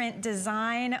leopard print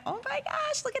design. Oh my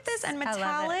gosh, look at this, and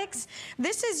metallics.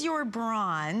 This is your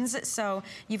bronze. So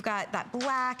you've got that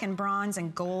black and bronze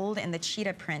and gold and the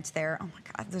cheetah print there. Oh my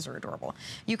God, those are adorable.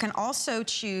 You can also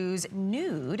choose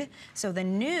nude. So the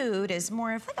nude is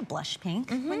more of like a blush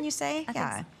pink, when you say,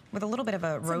 yeah, with a little bit of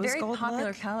a rose gold look. It's a very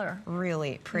popular color.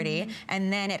 Really pretty.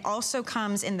 And then it also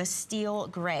comes in the steel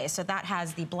gray. So that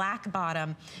has the black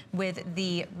bottom with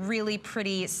the really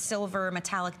pretty silver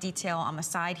metallic detail on the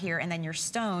side here. And then your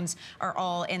stones are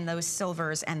all in those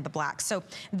silvers and the black. So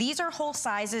these are whole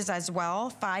sizes as well,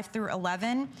 5 through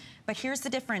 11. But here's the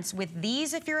difference. With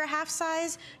these, if you're a half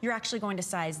size, you're actually going to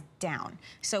size down.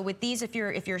 So with these, if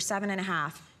you're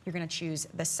 7.5, you're gonna choose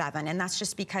the 7. And that's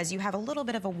just because you have a little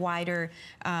bit of a wider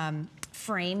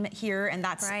frame here, and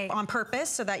that's on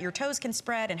purpose so that your toes can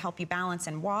spread and help you balance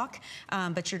and walk.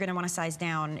 But you're gonna wanna size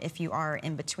down if you are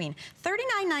in between.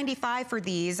 $39.95 for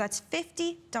these, that's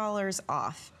 $50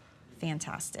 off.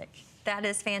 Fantastic. That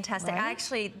is fantastic. Right?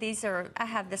 Actually, I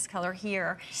have this color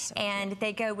here, and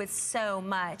they go with so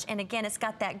much. And again, it's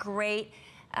got that great,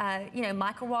 you know,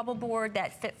 micro wobble board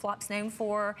that Fit Flop's known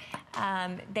for.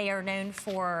 They are known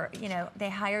for, you know, they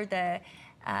hire the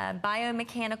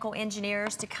biomechanical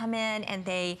engineers to come in, and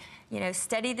they, you know,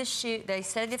 study the shoe, they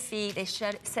study the feet, they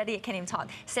study, I can't even talk,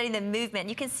 study the movement.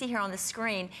 You can see here on the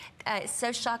screen, it's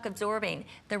so shock absorbing.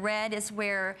 The red is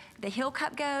where the heel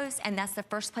cup goes, and that's the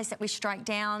first place that we strike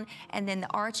down, and then the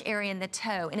arch area in the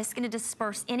toe. And it's gonna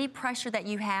disperse any pressure that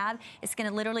you have. It's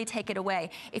gonna literally take it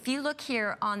away. If you look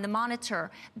here on the monitor,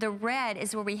 the red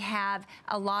is where we have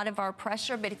a lot of our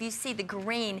pressure, but if you see the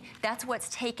green, that's what's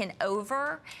taken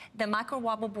over. The micro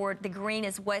wobble board, the green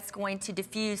is what's going to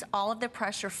diffuse all of the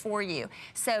pressure for you.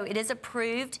 So it is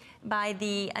approved by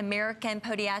the American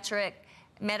Podiatric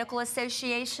Medical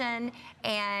Association,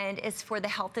 and it's for the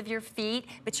health of your feet,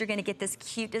 but you're gonna get this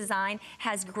cute design.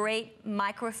 Has great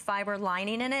microfiber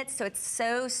lining in it, so it's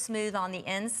so smooth on the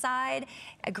inside.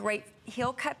 A great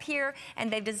heel cup here,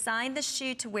 and they've designed the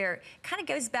shoe to where it kind of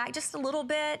goes back just a little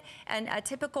bit, and a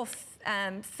typical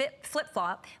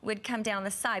flip-flop would come down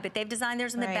the side, but they've designed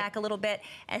theirs in the back a little bit,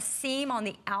 a seam on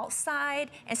the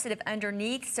outside instead of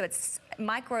underneath, so it's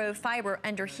microfiber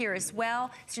under here as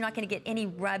well, so you're not going to get any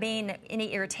rubbing,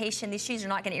 any irritation. These shoes are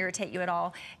not going to irritate you at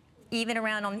all. Even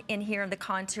around in here in the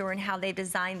contour and how they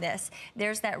designed this.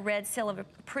 There's that red seal of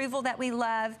approval that we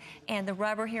love, and the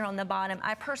rubber here on the bottom.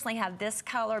 I personally have this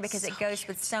color because it goes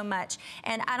with so much.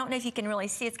 And I don't know if you can really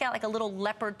see, it's got like a little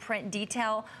leopard print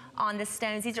detail on the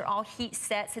stones. These are all heat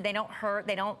set, so they don't hurt,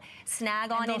 they don't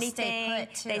snag on anything. Stay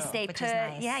put too, they stay which put. is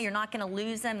nice. Yeah, you're not gonna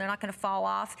lose them, they're not gonna fall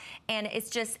off. And it's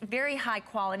just very high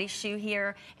quality shoe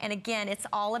here. And again, it's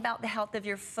all about the health of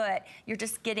your foot. You're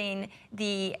just getting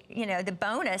the, you know, the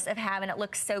bonus of having it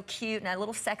look so cute and a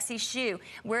little sexy shoe.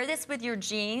 Wear this with your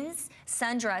jeans,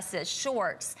 sundresses,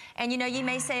 shorts. And you know, you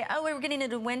may say, oh, we're getting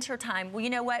into winter time. Well, you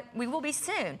know what? We will be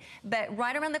soon. But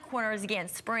right around the corner is, again,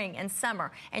 spring and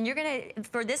summer. And you're gonna,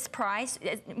 for this price,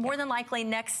 more than likely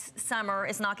next summer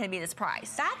is not gonna be this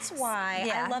price. That's why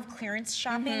I love clearance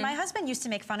shopping. My husband used to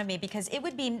make fun of me because it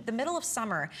would be the middle of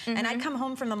summer, and I'd come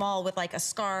home from the mall with like a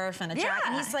scarf and a jacket,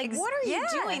 and he's like, what are you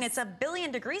doing? It's a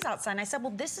billion degrees outside. And I said,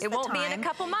 well, this is the time. It won't be in a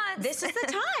couple months. This is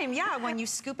the time, yeah, when you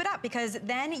scoop it up, because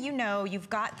then you know you've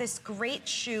got this great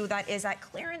shoe that is at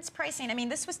clearance pricing. I mean,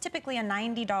 this was typically a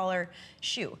 $90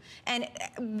 shoe. And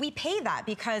we pay that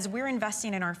because we're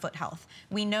investing in our foot health.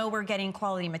 We know we're getting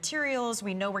quality materials,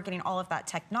 we know we're getting all of that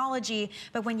technology,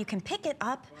 but when you can pick it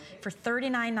up for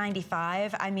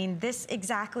 $39.95, I mean, this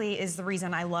exactly is the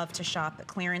reason I love to shop at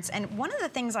clearance. And one of the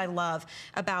things I love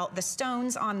about the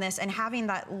stones on this and having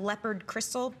that leopard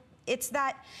crystal, it's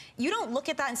that you don't look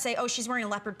at that and say, oh, she's wearing a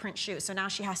leopard print shoe, so now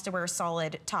she has to wear a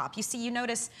solid top. You see, you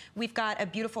notice we've got a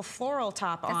beautiful floral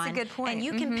top on. That's a good point. And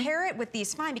you can pair it with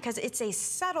these fine because it's a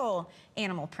subtle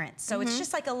animal print. So it's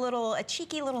just like a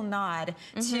cheeky little nod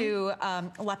to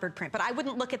leopard print. But I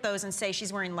wouldn't look at those and say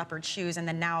she's wearing leopard shoes and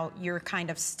then now you're kind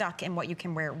of stuck in what you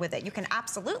can wear with it. You can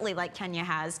absolutely, like Kenya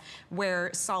has, wear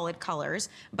solid colors.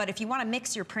 But if you want to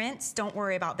mix your prints, don't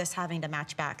worry about this having to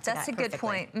match back to That's that a good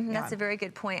perfectly. point. That's a very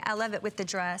good point. I love it with the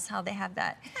dress, how they have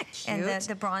that. Isn't that cute? And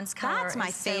the bronze color. That's my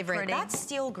is so favorite. pretty. That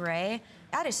steel gray.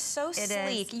 That is so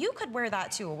sleek. You could wear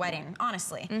that to a wedding,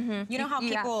 honestly. You know how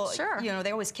people, you know,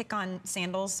 they always kick on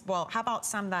sandals? Well, how about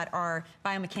some that are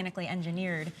biomechanically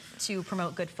engineered to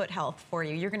promote good foot health for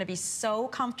you? You're gonna be so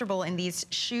comfortable in these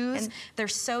shoes. They're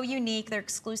so unique, they're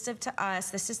exclusive to us.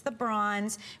 This is the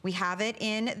bronze. We have it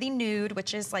in the nude,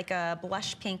 which is like a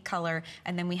blush pink color,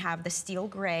 and then we have the steel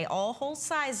gray, all whole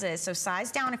sizes. So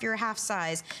size down if you're a half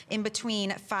size, in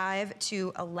between 5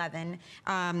 to 11.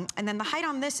 And then the height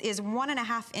on this is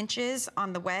 1.5 inches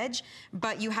on the wedge,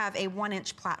 but you have a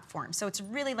 1-inch platform. So it's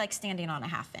really like standing on a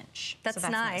 1/2 inch. That's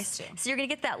nice. So you're gonna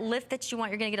get that lift that you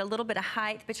want. You're gonna get a little bit of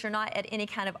height, but you're not at any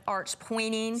kind of arch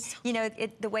pointing. You know,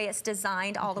 the way it's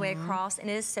designed all the way across, and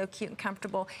it is so cute and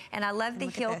comfortable. And I love the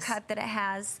heel cup that it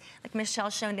has, like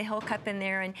Michelle's showing the heel cup in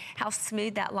there and how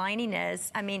smooth that lining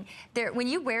is. I mean, when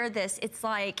you wear this, it's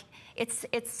like, it's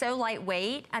so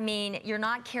lightweight. I mean, you're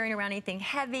not carrying around anything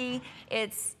heavy.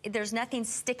 There's nothing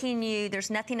sticking you. There's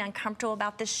nothing uncomfortable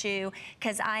about the shoe,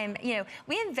 because you know,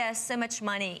 we invest so much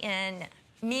money in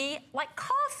like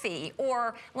coffee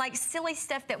or like silly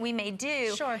stuff that we may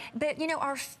do. But you know,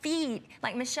 our feet,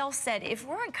 like Michelle said, if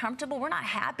we're uncomfortable, we're not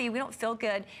happy, we don't feel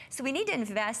good. So we need to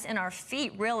invest in our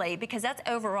feet, really, because that's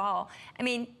overall. I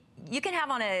mean, you can have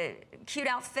on a cute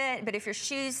outfit, but if your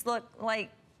shoes look like,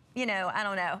 you know, I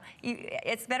don't know.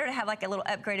 It's better to have like a little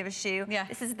upgrade of a shoe.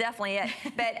 This is definitely it.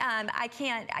 But I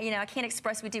can't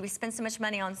express we spend so much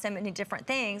money on so many different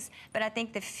things, but I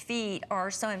think the feet are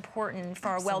so important for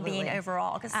our well-being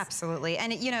overall. Absolutely.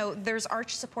 And you know, there's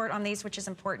arch support on these, which is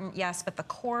important, yes, but the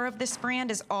core of this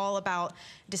brand is all about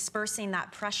dispersing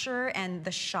that pressure and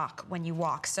the shock when you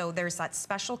walk. So there's that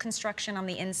special construction on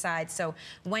the inside. So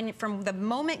from the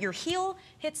moment your heel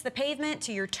hits the pavement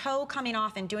to your toe coming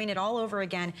off and doing it all over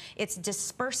again, it's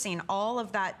dispersing all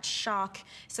of that shock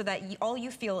so that all you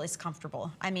feel is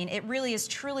comfortable. I mean, it really is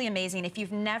truly amazing. If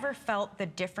you've never felt the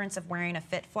difference of wearing a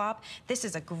fit flop, this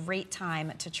is a great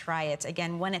time to try it.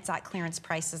 Again, when it's at clearance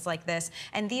prices like this.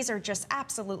 And these are just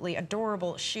absolutely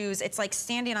adorable shoes. It's like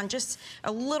standing on just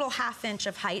a little 1/2 inch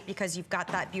of height because you've got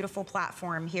that beautiful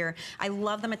platform here. I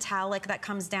love the metallic that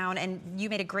comes down, and you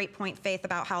made a great point, Faith,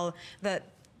 about how the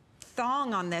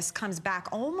thong on this comes back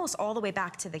almost all the way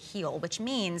back to the heel, which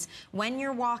means when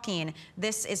you're walking,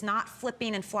 this is not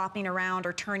flipping and flopping around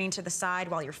or turning to the side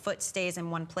while your foot stays in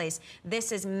one place.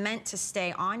 This is meant to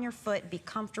stay on your foot, be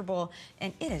comfortable,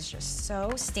 and it is just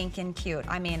so stinking cute.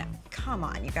 I mean, come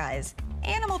on, you guys.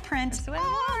 Animal print.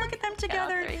 Oh, look at them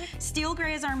together. Steel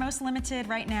gray is our most limited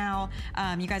right now.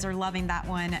 You guys are loving that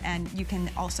one, and you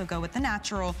can also go with the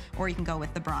natural, or you can go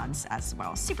with the bronze as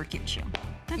well. Super cute shoe.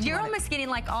 You're almost getting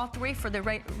like all three for the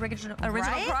original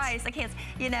price. I can't,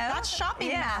 you know. That's shopping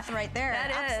math right there.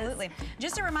 That Absolutely.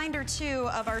 Just a reminder too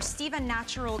of our Steven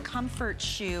Natural Comfort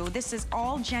shoe. This is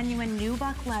all genuine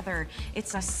nubuck leather.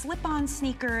 It's a slip-on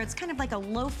sneaker. It's kind of like a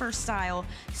loafer style,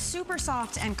 super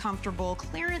soft and comfortable.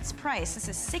 Clearance price. This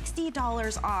is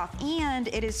 $60 off, and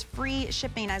it is free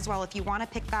shipping as well if you want to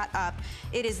pick that up.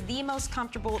 It is the most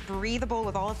comfortable, breathable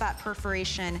with all of that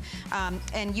perforation,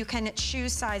 and you can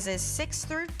choose sizes 6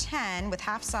 through 10 with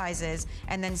half sizes,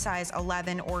 and then size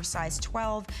 11 or size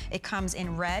 12. It comes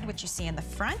in red, which you see in the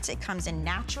front. It comes in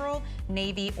natural,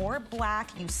 navy, or black.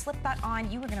 You slip that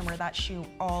on, you are gonna wear that shoe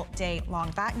all day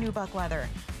long. That nubuck leather,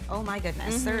 oh my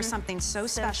goodness, there is something so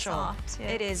special. Soft,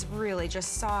 It is really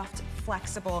just soft,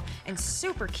 flexible, and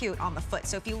super cute on the foot.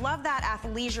 So if you love that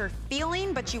athleisure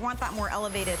feeling, but you want that more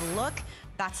elevated look,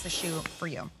 that's the shoe for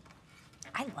you.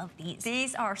 I love these.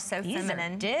 These are so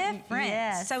feminine. These are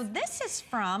different. So this is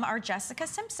from our Jessica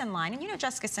Simpson line. And you know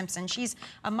Jessica Simpson, she's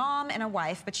a mom and a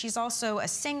wife, but she's also a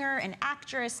singer, an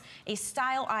actress, a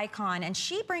style icon. And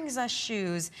she brings us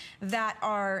shoes that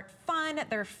are fun,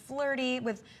 they're flirty,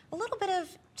 with a little bit of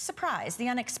surprise, the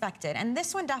unexpected. And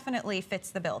this one definitely fits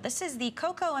the bill. This is the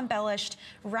Cocoa embellished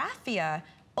raffia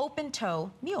open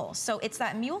toe mule. So it's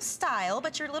that mule style,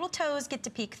 but your little toes get to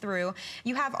peek through.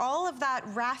 You have all of that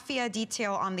raffia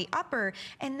detail on the upper,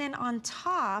 and then on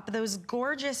top, those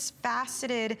gorgeous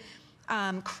faceted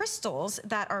crystals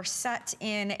that are set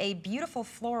in a beautiful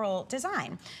floral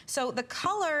design. So the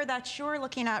color that you're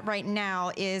looking at right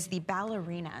now is the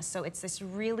ballerina. So it's this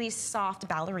really soft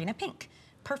ballerina pink.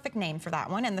 Perfect name for that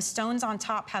one. And the stones on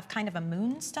top have kind of a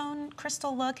moonstone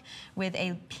crystal look with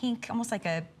a pink, almost like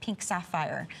a pink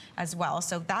sapphire as well.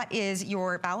 So that is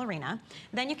your ballerina.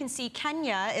 Then you can see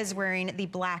Kenya is wearing the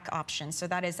black option. So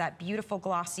that is that beautiful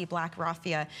glossy black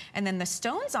raffia. And then the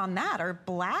stones on that are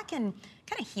black and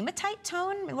kind of hematite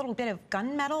tone, a little bit of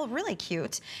gunmetal, really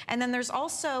cute. And then there's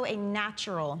also a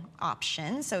natural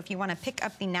option. So if you want to pick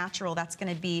up the natural, that's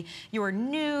going to be your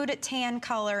nude tan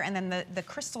color, and then the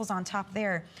crystals on top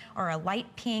there are a light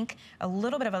pink, a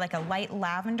little bit of like a light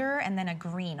lavender, and then a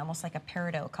green, almost like a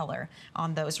peridot color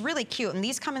on those. Really cute. And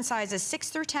these come in sizes 6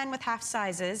 through 10 with half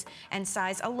sizes, and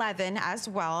size 11 as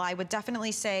well. I would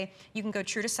definitely say you can go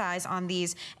true to size on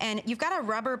these. And you've got a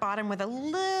rubber bottom with a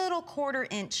little 1/4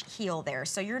 inch heel there.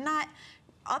 So you're not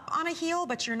up on a heel,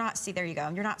 but you're not, see, there you go.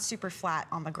 You're not super flat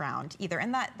on the ground either.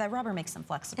 And that rubber makes them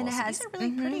flexible. And it has, so these are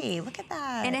really pretty. Look at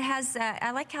that. And it has,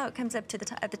 I like how it comes up to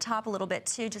at the top a little bit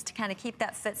too, just to kind of keep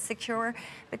that foot secure.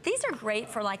 But these are great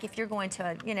for like if you're going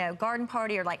to a, you know, garden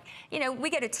party, or like, you know,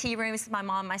 we go to tea rooms. My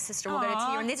mom, my sister will go to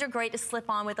tea room. These are great to slip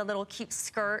on with a little cute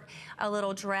skirt, a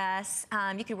little dress.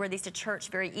 You could wear these to church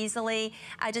very easily.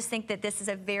 I just think that this is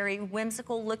a very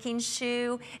whimsical looking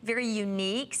shoe, very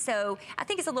unique. So I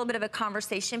think it's a little bit of a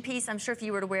conversation piece. I'm sure if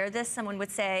you were to wear this, someone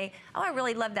would say, oh, I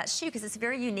really love that shoe, because it's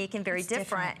very unique and very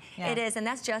different. Yeah. It is, and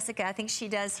that's Jessica. I think she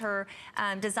does her,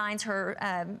 designs her,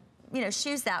 you know,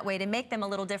 shoes that way to make them a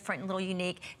little different and a little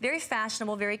unique. Very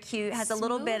fashionable, very cute. Has a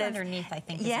little bit of underneath, I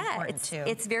think, is important too.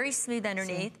 It's very smooth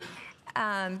underneath.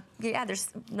 Yeah, there's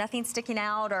nothing sticking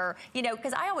out, or, you know,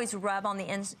 because I always rub on the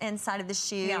inside of the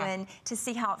shoe and to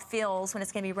see how it feels when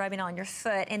it's going to be rubbing on your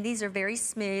foot. And these are very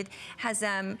smooth. Has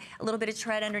a little bit of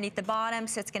tread underneath the bottom,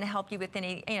 so it's going to help you with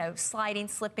any, you know, sliding,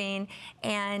 slipping,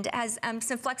 and has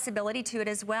some flexibility to it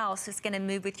as well. So it's going to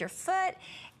move with your foot.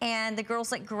 And the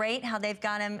girls look great how they've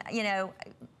got them, you know,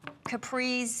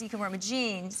 capris. You can wear them with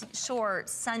jeans,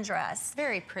 shorts, sundress.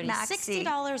 Very pretty. Maxi.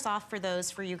 $60 off for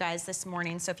those for you guys this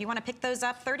morning. So if you want to pick those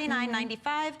up,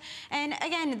 $39.95. And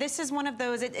again, this is one of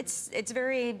those, it's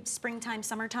very springtime,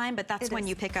 summertime, but that's when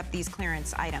you pick up these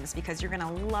clearance items, because you're going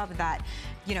to love that,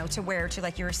 you know, to wear to,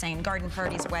 like you were saying, garden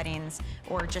parties, weddings,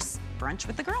 or just brunch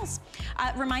with the girls.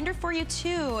 Reminder for you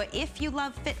too, if you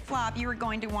love Fit Flop, you are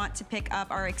going to want to pick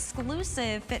up our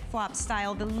exclusive Fit Flop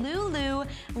style, the Lulu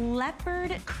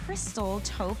Leopard Crystal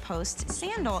Toe Post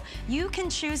Sandal. You can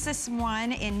choose this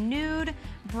one in nude,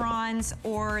 bronze,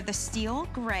 or the steel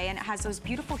gray, and it has those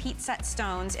beautiful heat set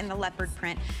stones in the leopard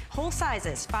print. Whole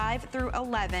sizes 5 through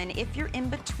 11. If you're in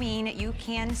between, you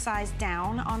can size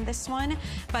down on this one,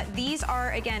 but these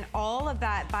are, again, all of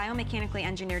that biomechanically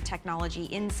engineered technology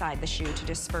inside the shoe to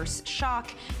disperse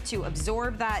shock, to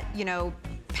absorb that, you know,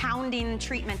 pounding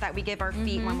treatment that we give our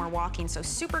feet when we're walking. So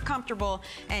super comfortable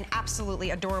and absolutely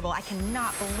adorable. I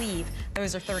cannot believe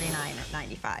those are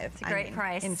 $39.95. It's a great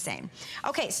price. Insane.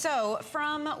 Okay, so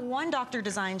from one Dr.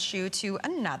 Design shoe to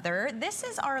another, this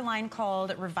is our line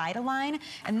called Revitaline,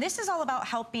 and this is all about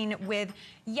helping with,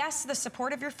 yes, the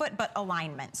support of your foot, but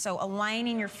alignment. So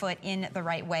aligning your foot in the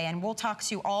right way, and we'll talk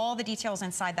to all the details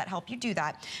inside that help you do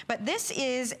that. But this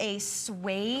is a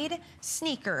suede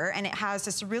sneaker, and it has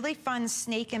this really fun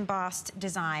snake embossed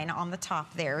design on the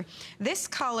top there. This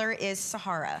color is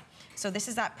Sahara. So this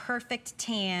is that perfect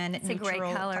tan, it's neutral. A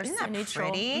great color. Isn't that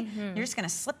neutral. pretty? You're just gonna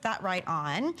slip that right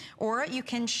on. Or you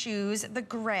can choose the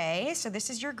gray. So this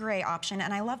is your gray option.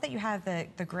 And I love that you have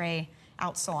the gray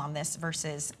outsole on this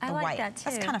versus the white. That too.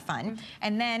 That's kind of fun.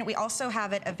 And then we also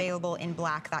have it available in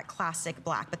black, that classic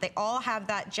black. But they all have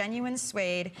that genuine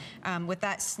suede with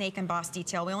that snake embossed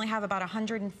detail. We only have about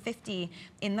 150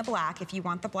 in the black if you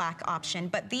want the black option.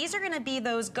 But these are going to be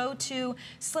those go-to,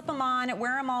 slip them on,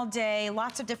 wear them all day,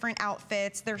 lots of different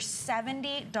outfits. They're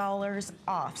 $70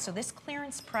 off. So this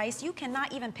clearance price, you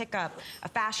cannot even pick up a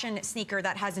fashion sneaker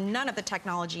that has none of the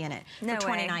technology in it for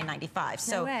 $29.95.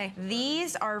 So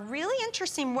these are really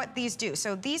interesting what these do.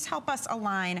 So these help us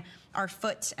align our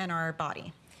foot and our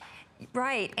body.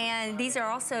 Right, and these are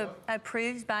also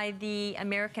approved by the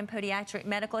American Podiatric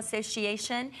Medical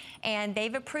Association, and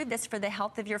they've approved this for the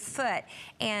health of your foot.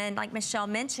 And like Michelle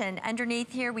mentioned,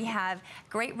 underneath here we have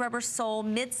great rubber sole,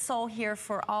 midsole here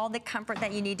for all the comfort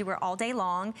that you need to wear all day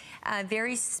long.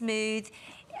 Very smooth.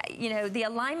 You know, the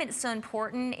alignment is so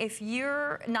important. If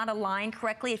you're not aligned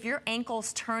correctly, if your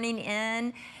ankle's turning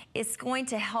in, it's going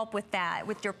to help with that,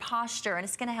 with your posture, and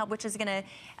it's going to help, which is going to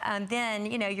then,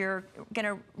 you know, you're going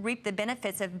to reap the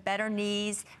benefits of better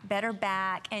knees, better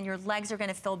back, and your legs are going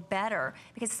to feel better,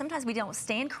 because sometimes we don't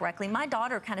stand correctly. My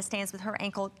daughter kind of stands with her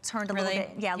ankle turned a little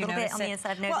bit, a little bit on the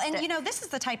inside. I've noticed well, and you know, this is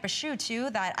the type of shoe too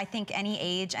that I think any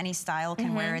age, any style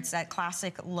can wear. It's that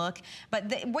classic look.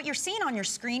 But what you're seeing on your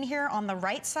screen here on the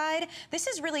right side, this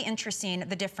is really interesting,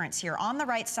 the difference here. On the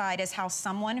right side is how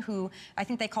someone who, I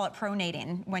think they call it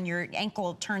pronating, when when your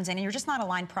ankle turns in and you're just not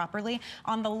aligned properly.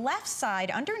 On the left side,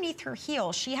 underneath her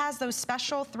heel, she has those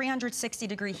special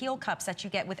 360-degree heel cups that you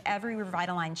get with every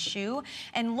Revitalign shoe.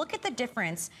 And look at the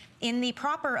difference in the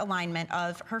proper alignment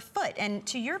of her foot. And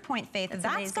to your point, Faith,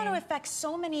 that's going to affect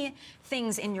so many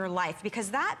things in your life because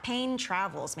that pain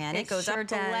travels, man. It goes up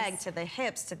the leg to the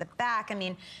hips to the back. I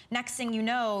mean, next thing you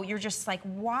know, you're just like,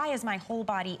 why is my whole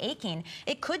body aching?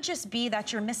 It could just be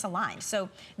that you're misaligned. So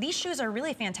these shoes are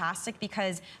really fantastic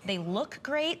because they look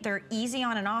great. They're easy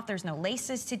on and off. There's no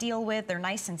laces to deal with. They're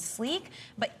nice and sleek.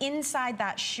 But inside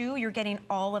that shoe, you're getting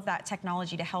all of that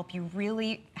technology to help you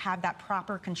really have that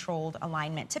proper controlled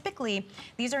alignment. Typically,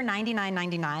 these are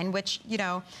 $99.99, which, you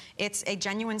know, it's a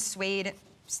genuine suede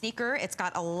sneaker. It's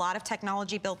got a lot of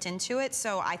technology built into it,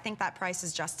 so I think that price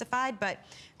is justified. But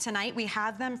tonight we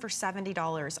have them for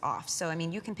 $70 off. So, I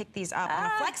mean, you can pick these up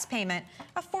on a flex payment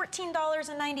of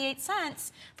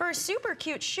 $14.98 for a super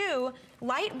cute shoe.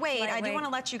 Lightweight. I do want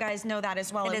to let you guys know that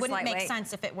as well. It wouldn't make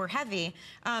sense if it were heavy.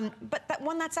 But that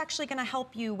one that's actually going to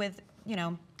help you with, you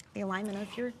know, the alignment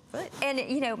of your foot. And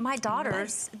you know, my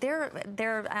daughters, they're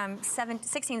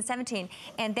 16, 17,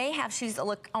 and they have shoes that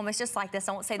look almost just like this.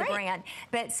 I won't say the brand,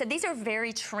 but so these are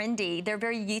very trendy. They're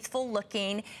very youthful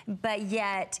looking, but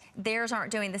yet theirs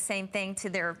aren't doing the same thing to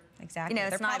their. Exactly. You know,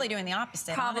 they're probably doing the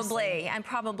opposite.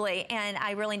 Probably, and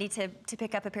I really need to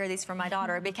pick up a pair of these for my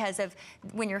daughter because of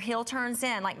when your heel turns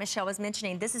in, like Michelle was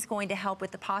mentioning, this is going to help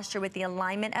with the posture, with the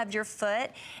alignment of your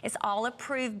foot. It's all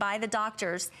approved by the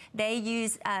doctors. They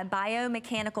use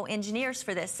biomechanical engineers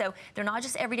for this, so they're not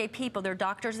just everyday people. They're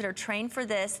doctors that are trained for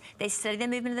this. They study the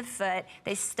movement of the foot,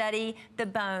 they study the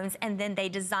bones, and then they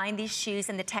design these shoes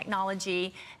and the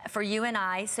technology for you and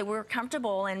I, so we're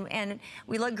comfortable and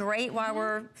we look great while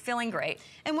we're feeling great.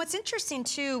 And what's interesting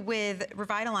too with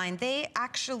Revitalign, they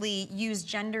actually use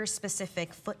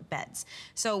gender-specific foot beds.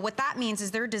 So what that means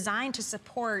is they're designed to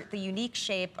support the unique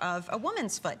shape of a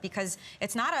woman's foot because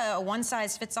it's not a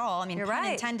one-size-fits-all. I mean, pun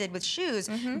intended with shoes,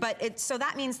 but so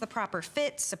that means the proper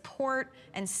fit, support,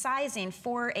 and sizing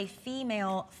for a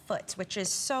female foot, which is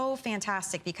so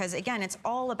fantastic because again, it's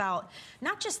all about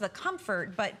not just the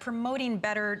comfort, but promoting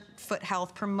better foot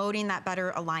health, promoting that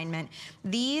better alignment.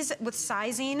 These with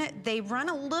sizing, they run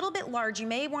a little bit large. You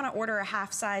may want to order a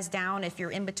half size down if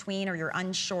you're in between or you're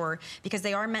unsure because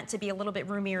they are meant to be a little bit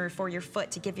roomier for your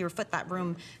foot to give your foot that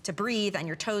room to breathe and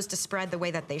your toes to spread the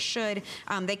way that they should.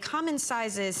 They come in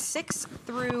sizes 6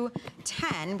 through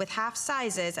 10 with half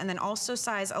sizes and then also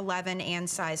size 11 and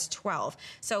size 12.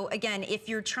 So again, if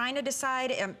you're trying to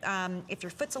decide if your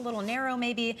foot's a little narrow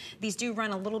maybe, these do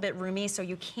run a little bit roomy so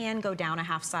you can go down a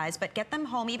half size, but get them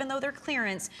home even though they're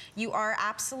clearance. You are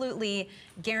absolutely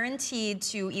guaranteed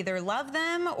to either love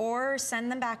them or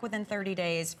send them back within 30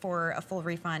 days for a full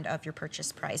refund of your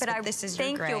purchase price. But this is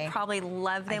your gray. I think you'll probably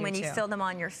love them when you feel them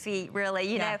on your feet,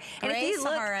 really, you know. And gray, if you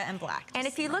look, Sahara, and black. And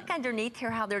if you look underneath here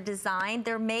how they're designed,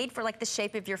 they're made for like the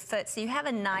shape of your foot. So you have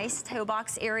a nice toe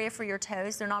box area for your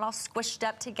toes. They're not all squished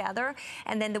up together.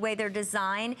 And then the way they're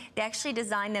designed, they actually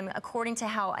design them according to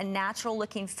how a natural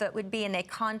looking foot would be and they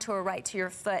contour right to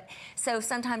your foot. So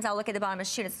sometimes I'll look at the bottom of a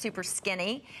shoe and it's super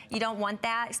skinny. You don't want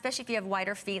that, especially if you have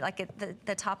wider feet like at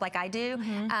the top like I do.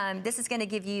 This is going to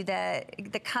give you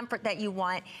the comfort that you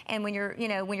want. And when you're, you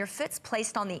know, when your foot's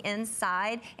placed on the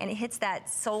inside and it hits that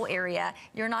sole area,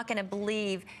 you're not going to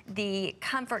believe the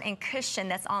comfort and cushion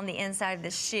that's on the inside of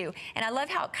the shoe. And I love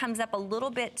how it comes up a little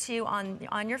bit too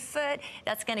on your foot.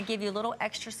 That's going to give you a little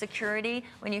extra security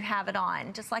when you have it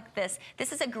on, just like this.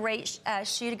 This is a great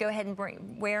shoe to go ahead and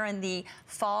wear in the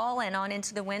fall and on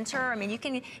into the winter. I mean, you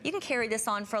can carry this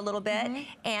on for a little bit,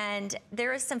 and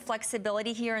there is some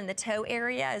flexibility here in the toe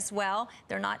area as well.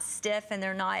 They're not stiff and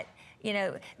they're not, you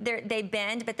know, they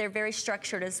bend, but they're very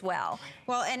structured as well.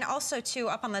 Well, and also too,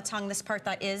 up on the tongue, this part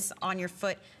that is on your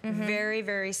foot, very,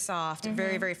 very soft,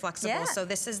 very, very flexible. So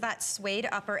this is that suede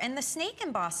upper, and the snake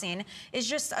embossing is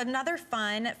just another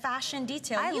fun fashion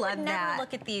detail. I love that. You would never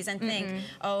look at these and think,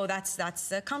 oh,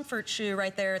 that's a comfort shoe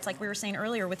right there. It's like we were saying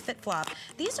earlier with FitFlop.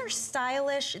 These are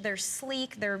stylish, they're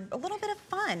sleek, they're a little bit of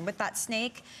fun with that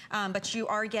snake, but you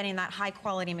are getting that high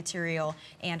quality material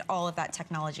and all of that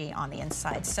technology on the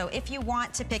inside. So if you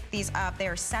want to pick these up, they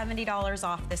are $70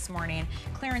 off this morning.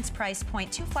 Clearance price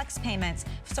point, 2 flex payments,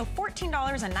 so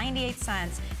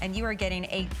 $14.98, and you are getting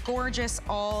a gorgeous,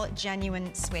 all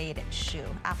genuine suede shoe.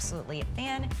 Absolutely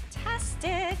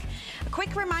fantastic. A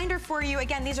quick reminder for you,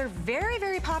 again, these are very,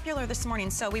 very popular this morning,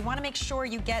 so we want to make sure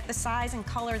you get the size and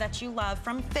color that you love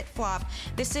from FitFlop.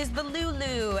 This is the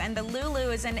Lulu, and the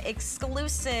Lulu is an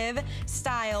exclusive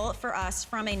style for us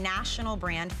from a national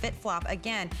brand, FitFlop.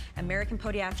 Again, American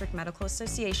Podiatric Medical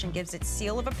Association gives it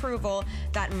seal of approval,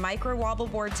 that micro wobble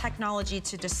board technology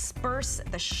to disperse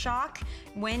the shock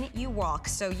when you walk.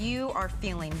 So you are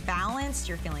feeling balanced,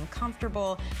 you're feeling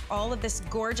comfortable, all of this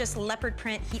gorgeous leopard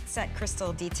print heat set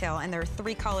crystal detail, and there are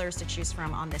 3 colors to choose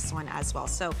from on this one as well.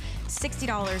 So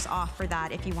 $60 off for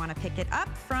that if you want to pick it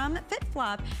up from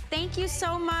FitFlop. Thank you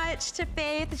so much to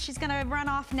Faith. She's gonna run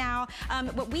off now.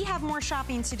 But we have more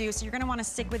shopping to do, so you're gonna wanna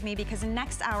stick with me because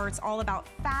next hour it's all about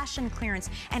fashion clearance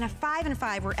and a 5 and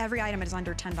 5 where every item is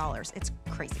under $10. It's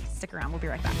crazy. Stick around, we'll be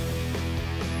right back.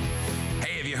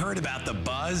 Hey, have you heard about the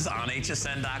buzz on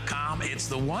hsn.com? It's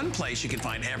the one place you can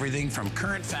find everything from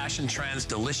current fashion trends,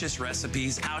 delicious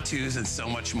recipes, how-tos, and so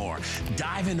much more.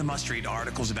 Dive into must-read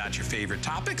articles about your favorite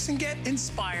topics and get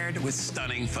inspired with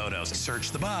stunning photos.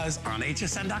 Search the buzz on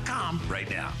hsn.com right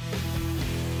now.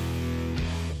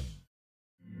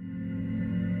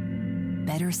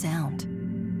 Better sound.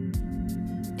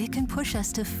 It can push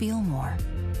us to feel more,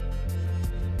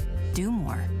 do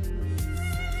more,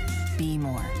 be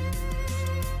more.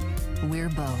 We're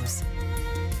Bose.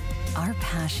 Our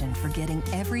passion for getting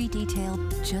every detail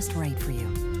just right for you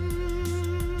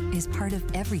is part of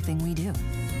everything we do.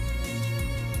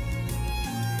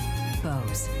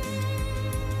 Bose.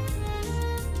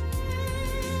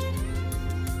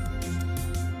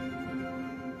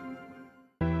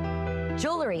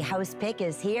 Jewelry House Pick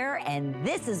is here, and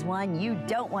this is one you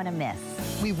don't want to miss.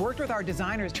 We've worked with our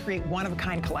designers to create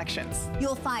one-of-a-kind collections.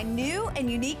 You'll find new and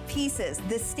unique pieces,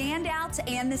 the standouts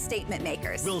and the statement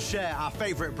makers. We'll share our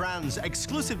favorite brands,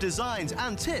 exclusive designs,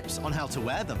 and tips on how to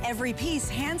wear them. Every piece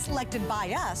hand-selected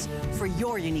by us for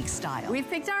your unique style. We've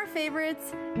picked our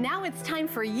favorites. Now it's time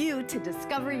for you to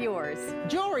discover yours.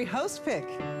 Jewelry Host Pick,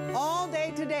 all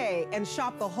day today, and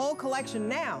shop the whole collection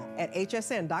now at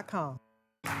hsn.com.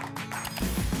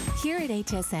 Here at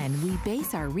HSN, we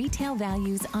base our retail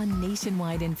values on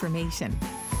nationwide information.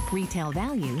 Retail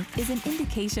value is an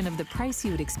indication of the price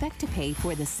you would expect to pay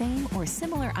for the same or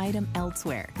similar item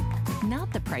elsewhere,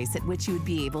 not the price at which you would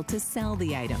be able to sell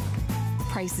the item.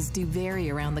 Prices do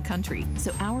vary around the country,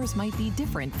 so ours might be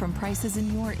different from prices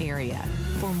in your area.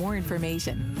 For more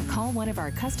information, call one of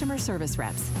our customer service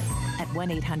reps at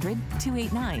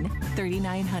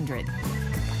 1-800-289-3900.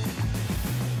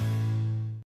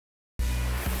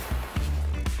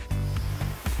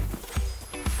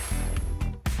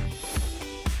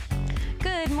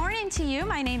 Good morning to you.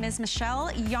 My name is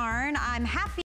Michelle Yarn. I'm happy